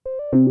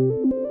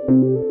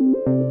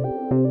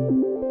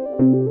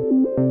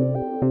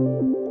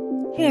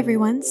 Hey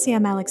everyone,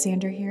 Sam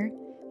Alexander here.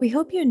 We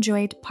hope you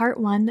enjoyed part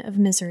 1 of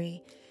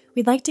Misery.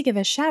 We'd like to give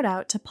a shout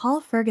out to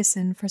Paul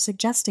Ferguson for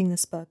suggesting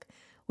this book.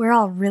 We're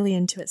all really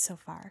into it so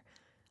far.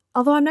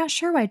 Although I'm not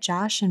sure why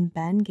Josh and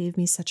Ben gave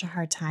me such a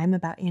hard time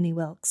about Annie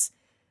Wilkes.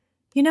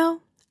 You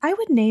know, I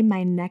would name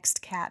my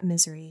next cat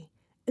Misery.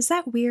 Is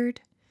that weird?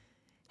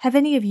 Have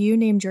any of you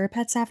named your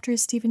pets after a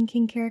Stephen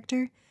King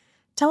character?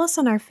 Tell us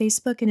on our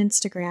Facebook and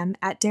Instagram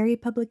at Derry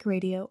Public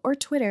Radio or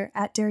Twitter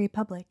at Derry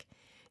Public.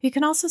 You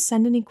can also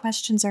send any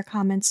questions or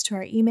comments to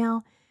our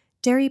email,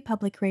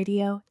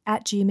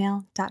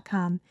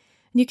 derrypublicradio@gmail.com.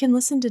 And you can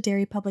listen to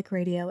Derry Public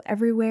Radio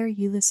everywhere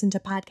you listen to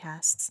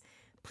podcasts.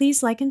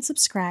 Please like and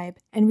subscribe,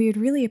 and we would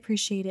really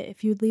appreciate it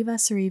if you would leave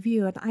us a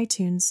review on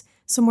iTunes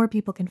so more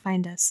people can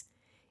find us,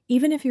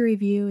 even if your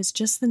review is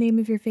just the name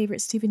of your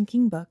favorite Stephen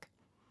King book.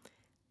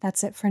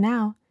 That's it for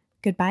now.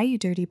 Goodbye, you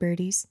dirty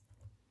birdies.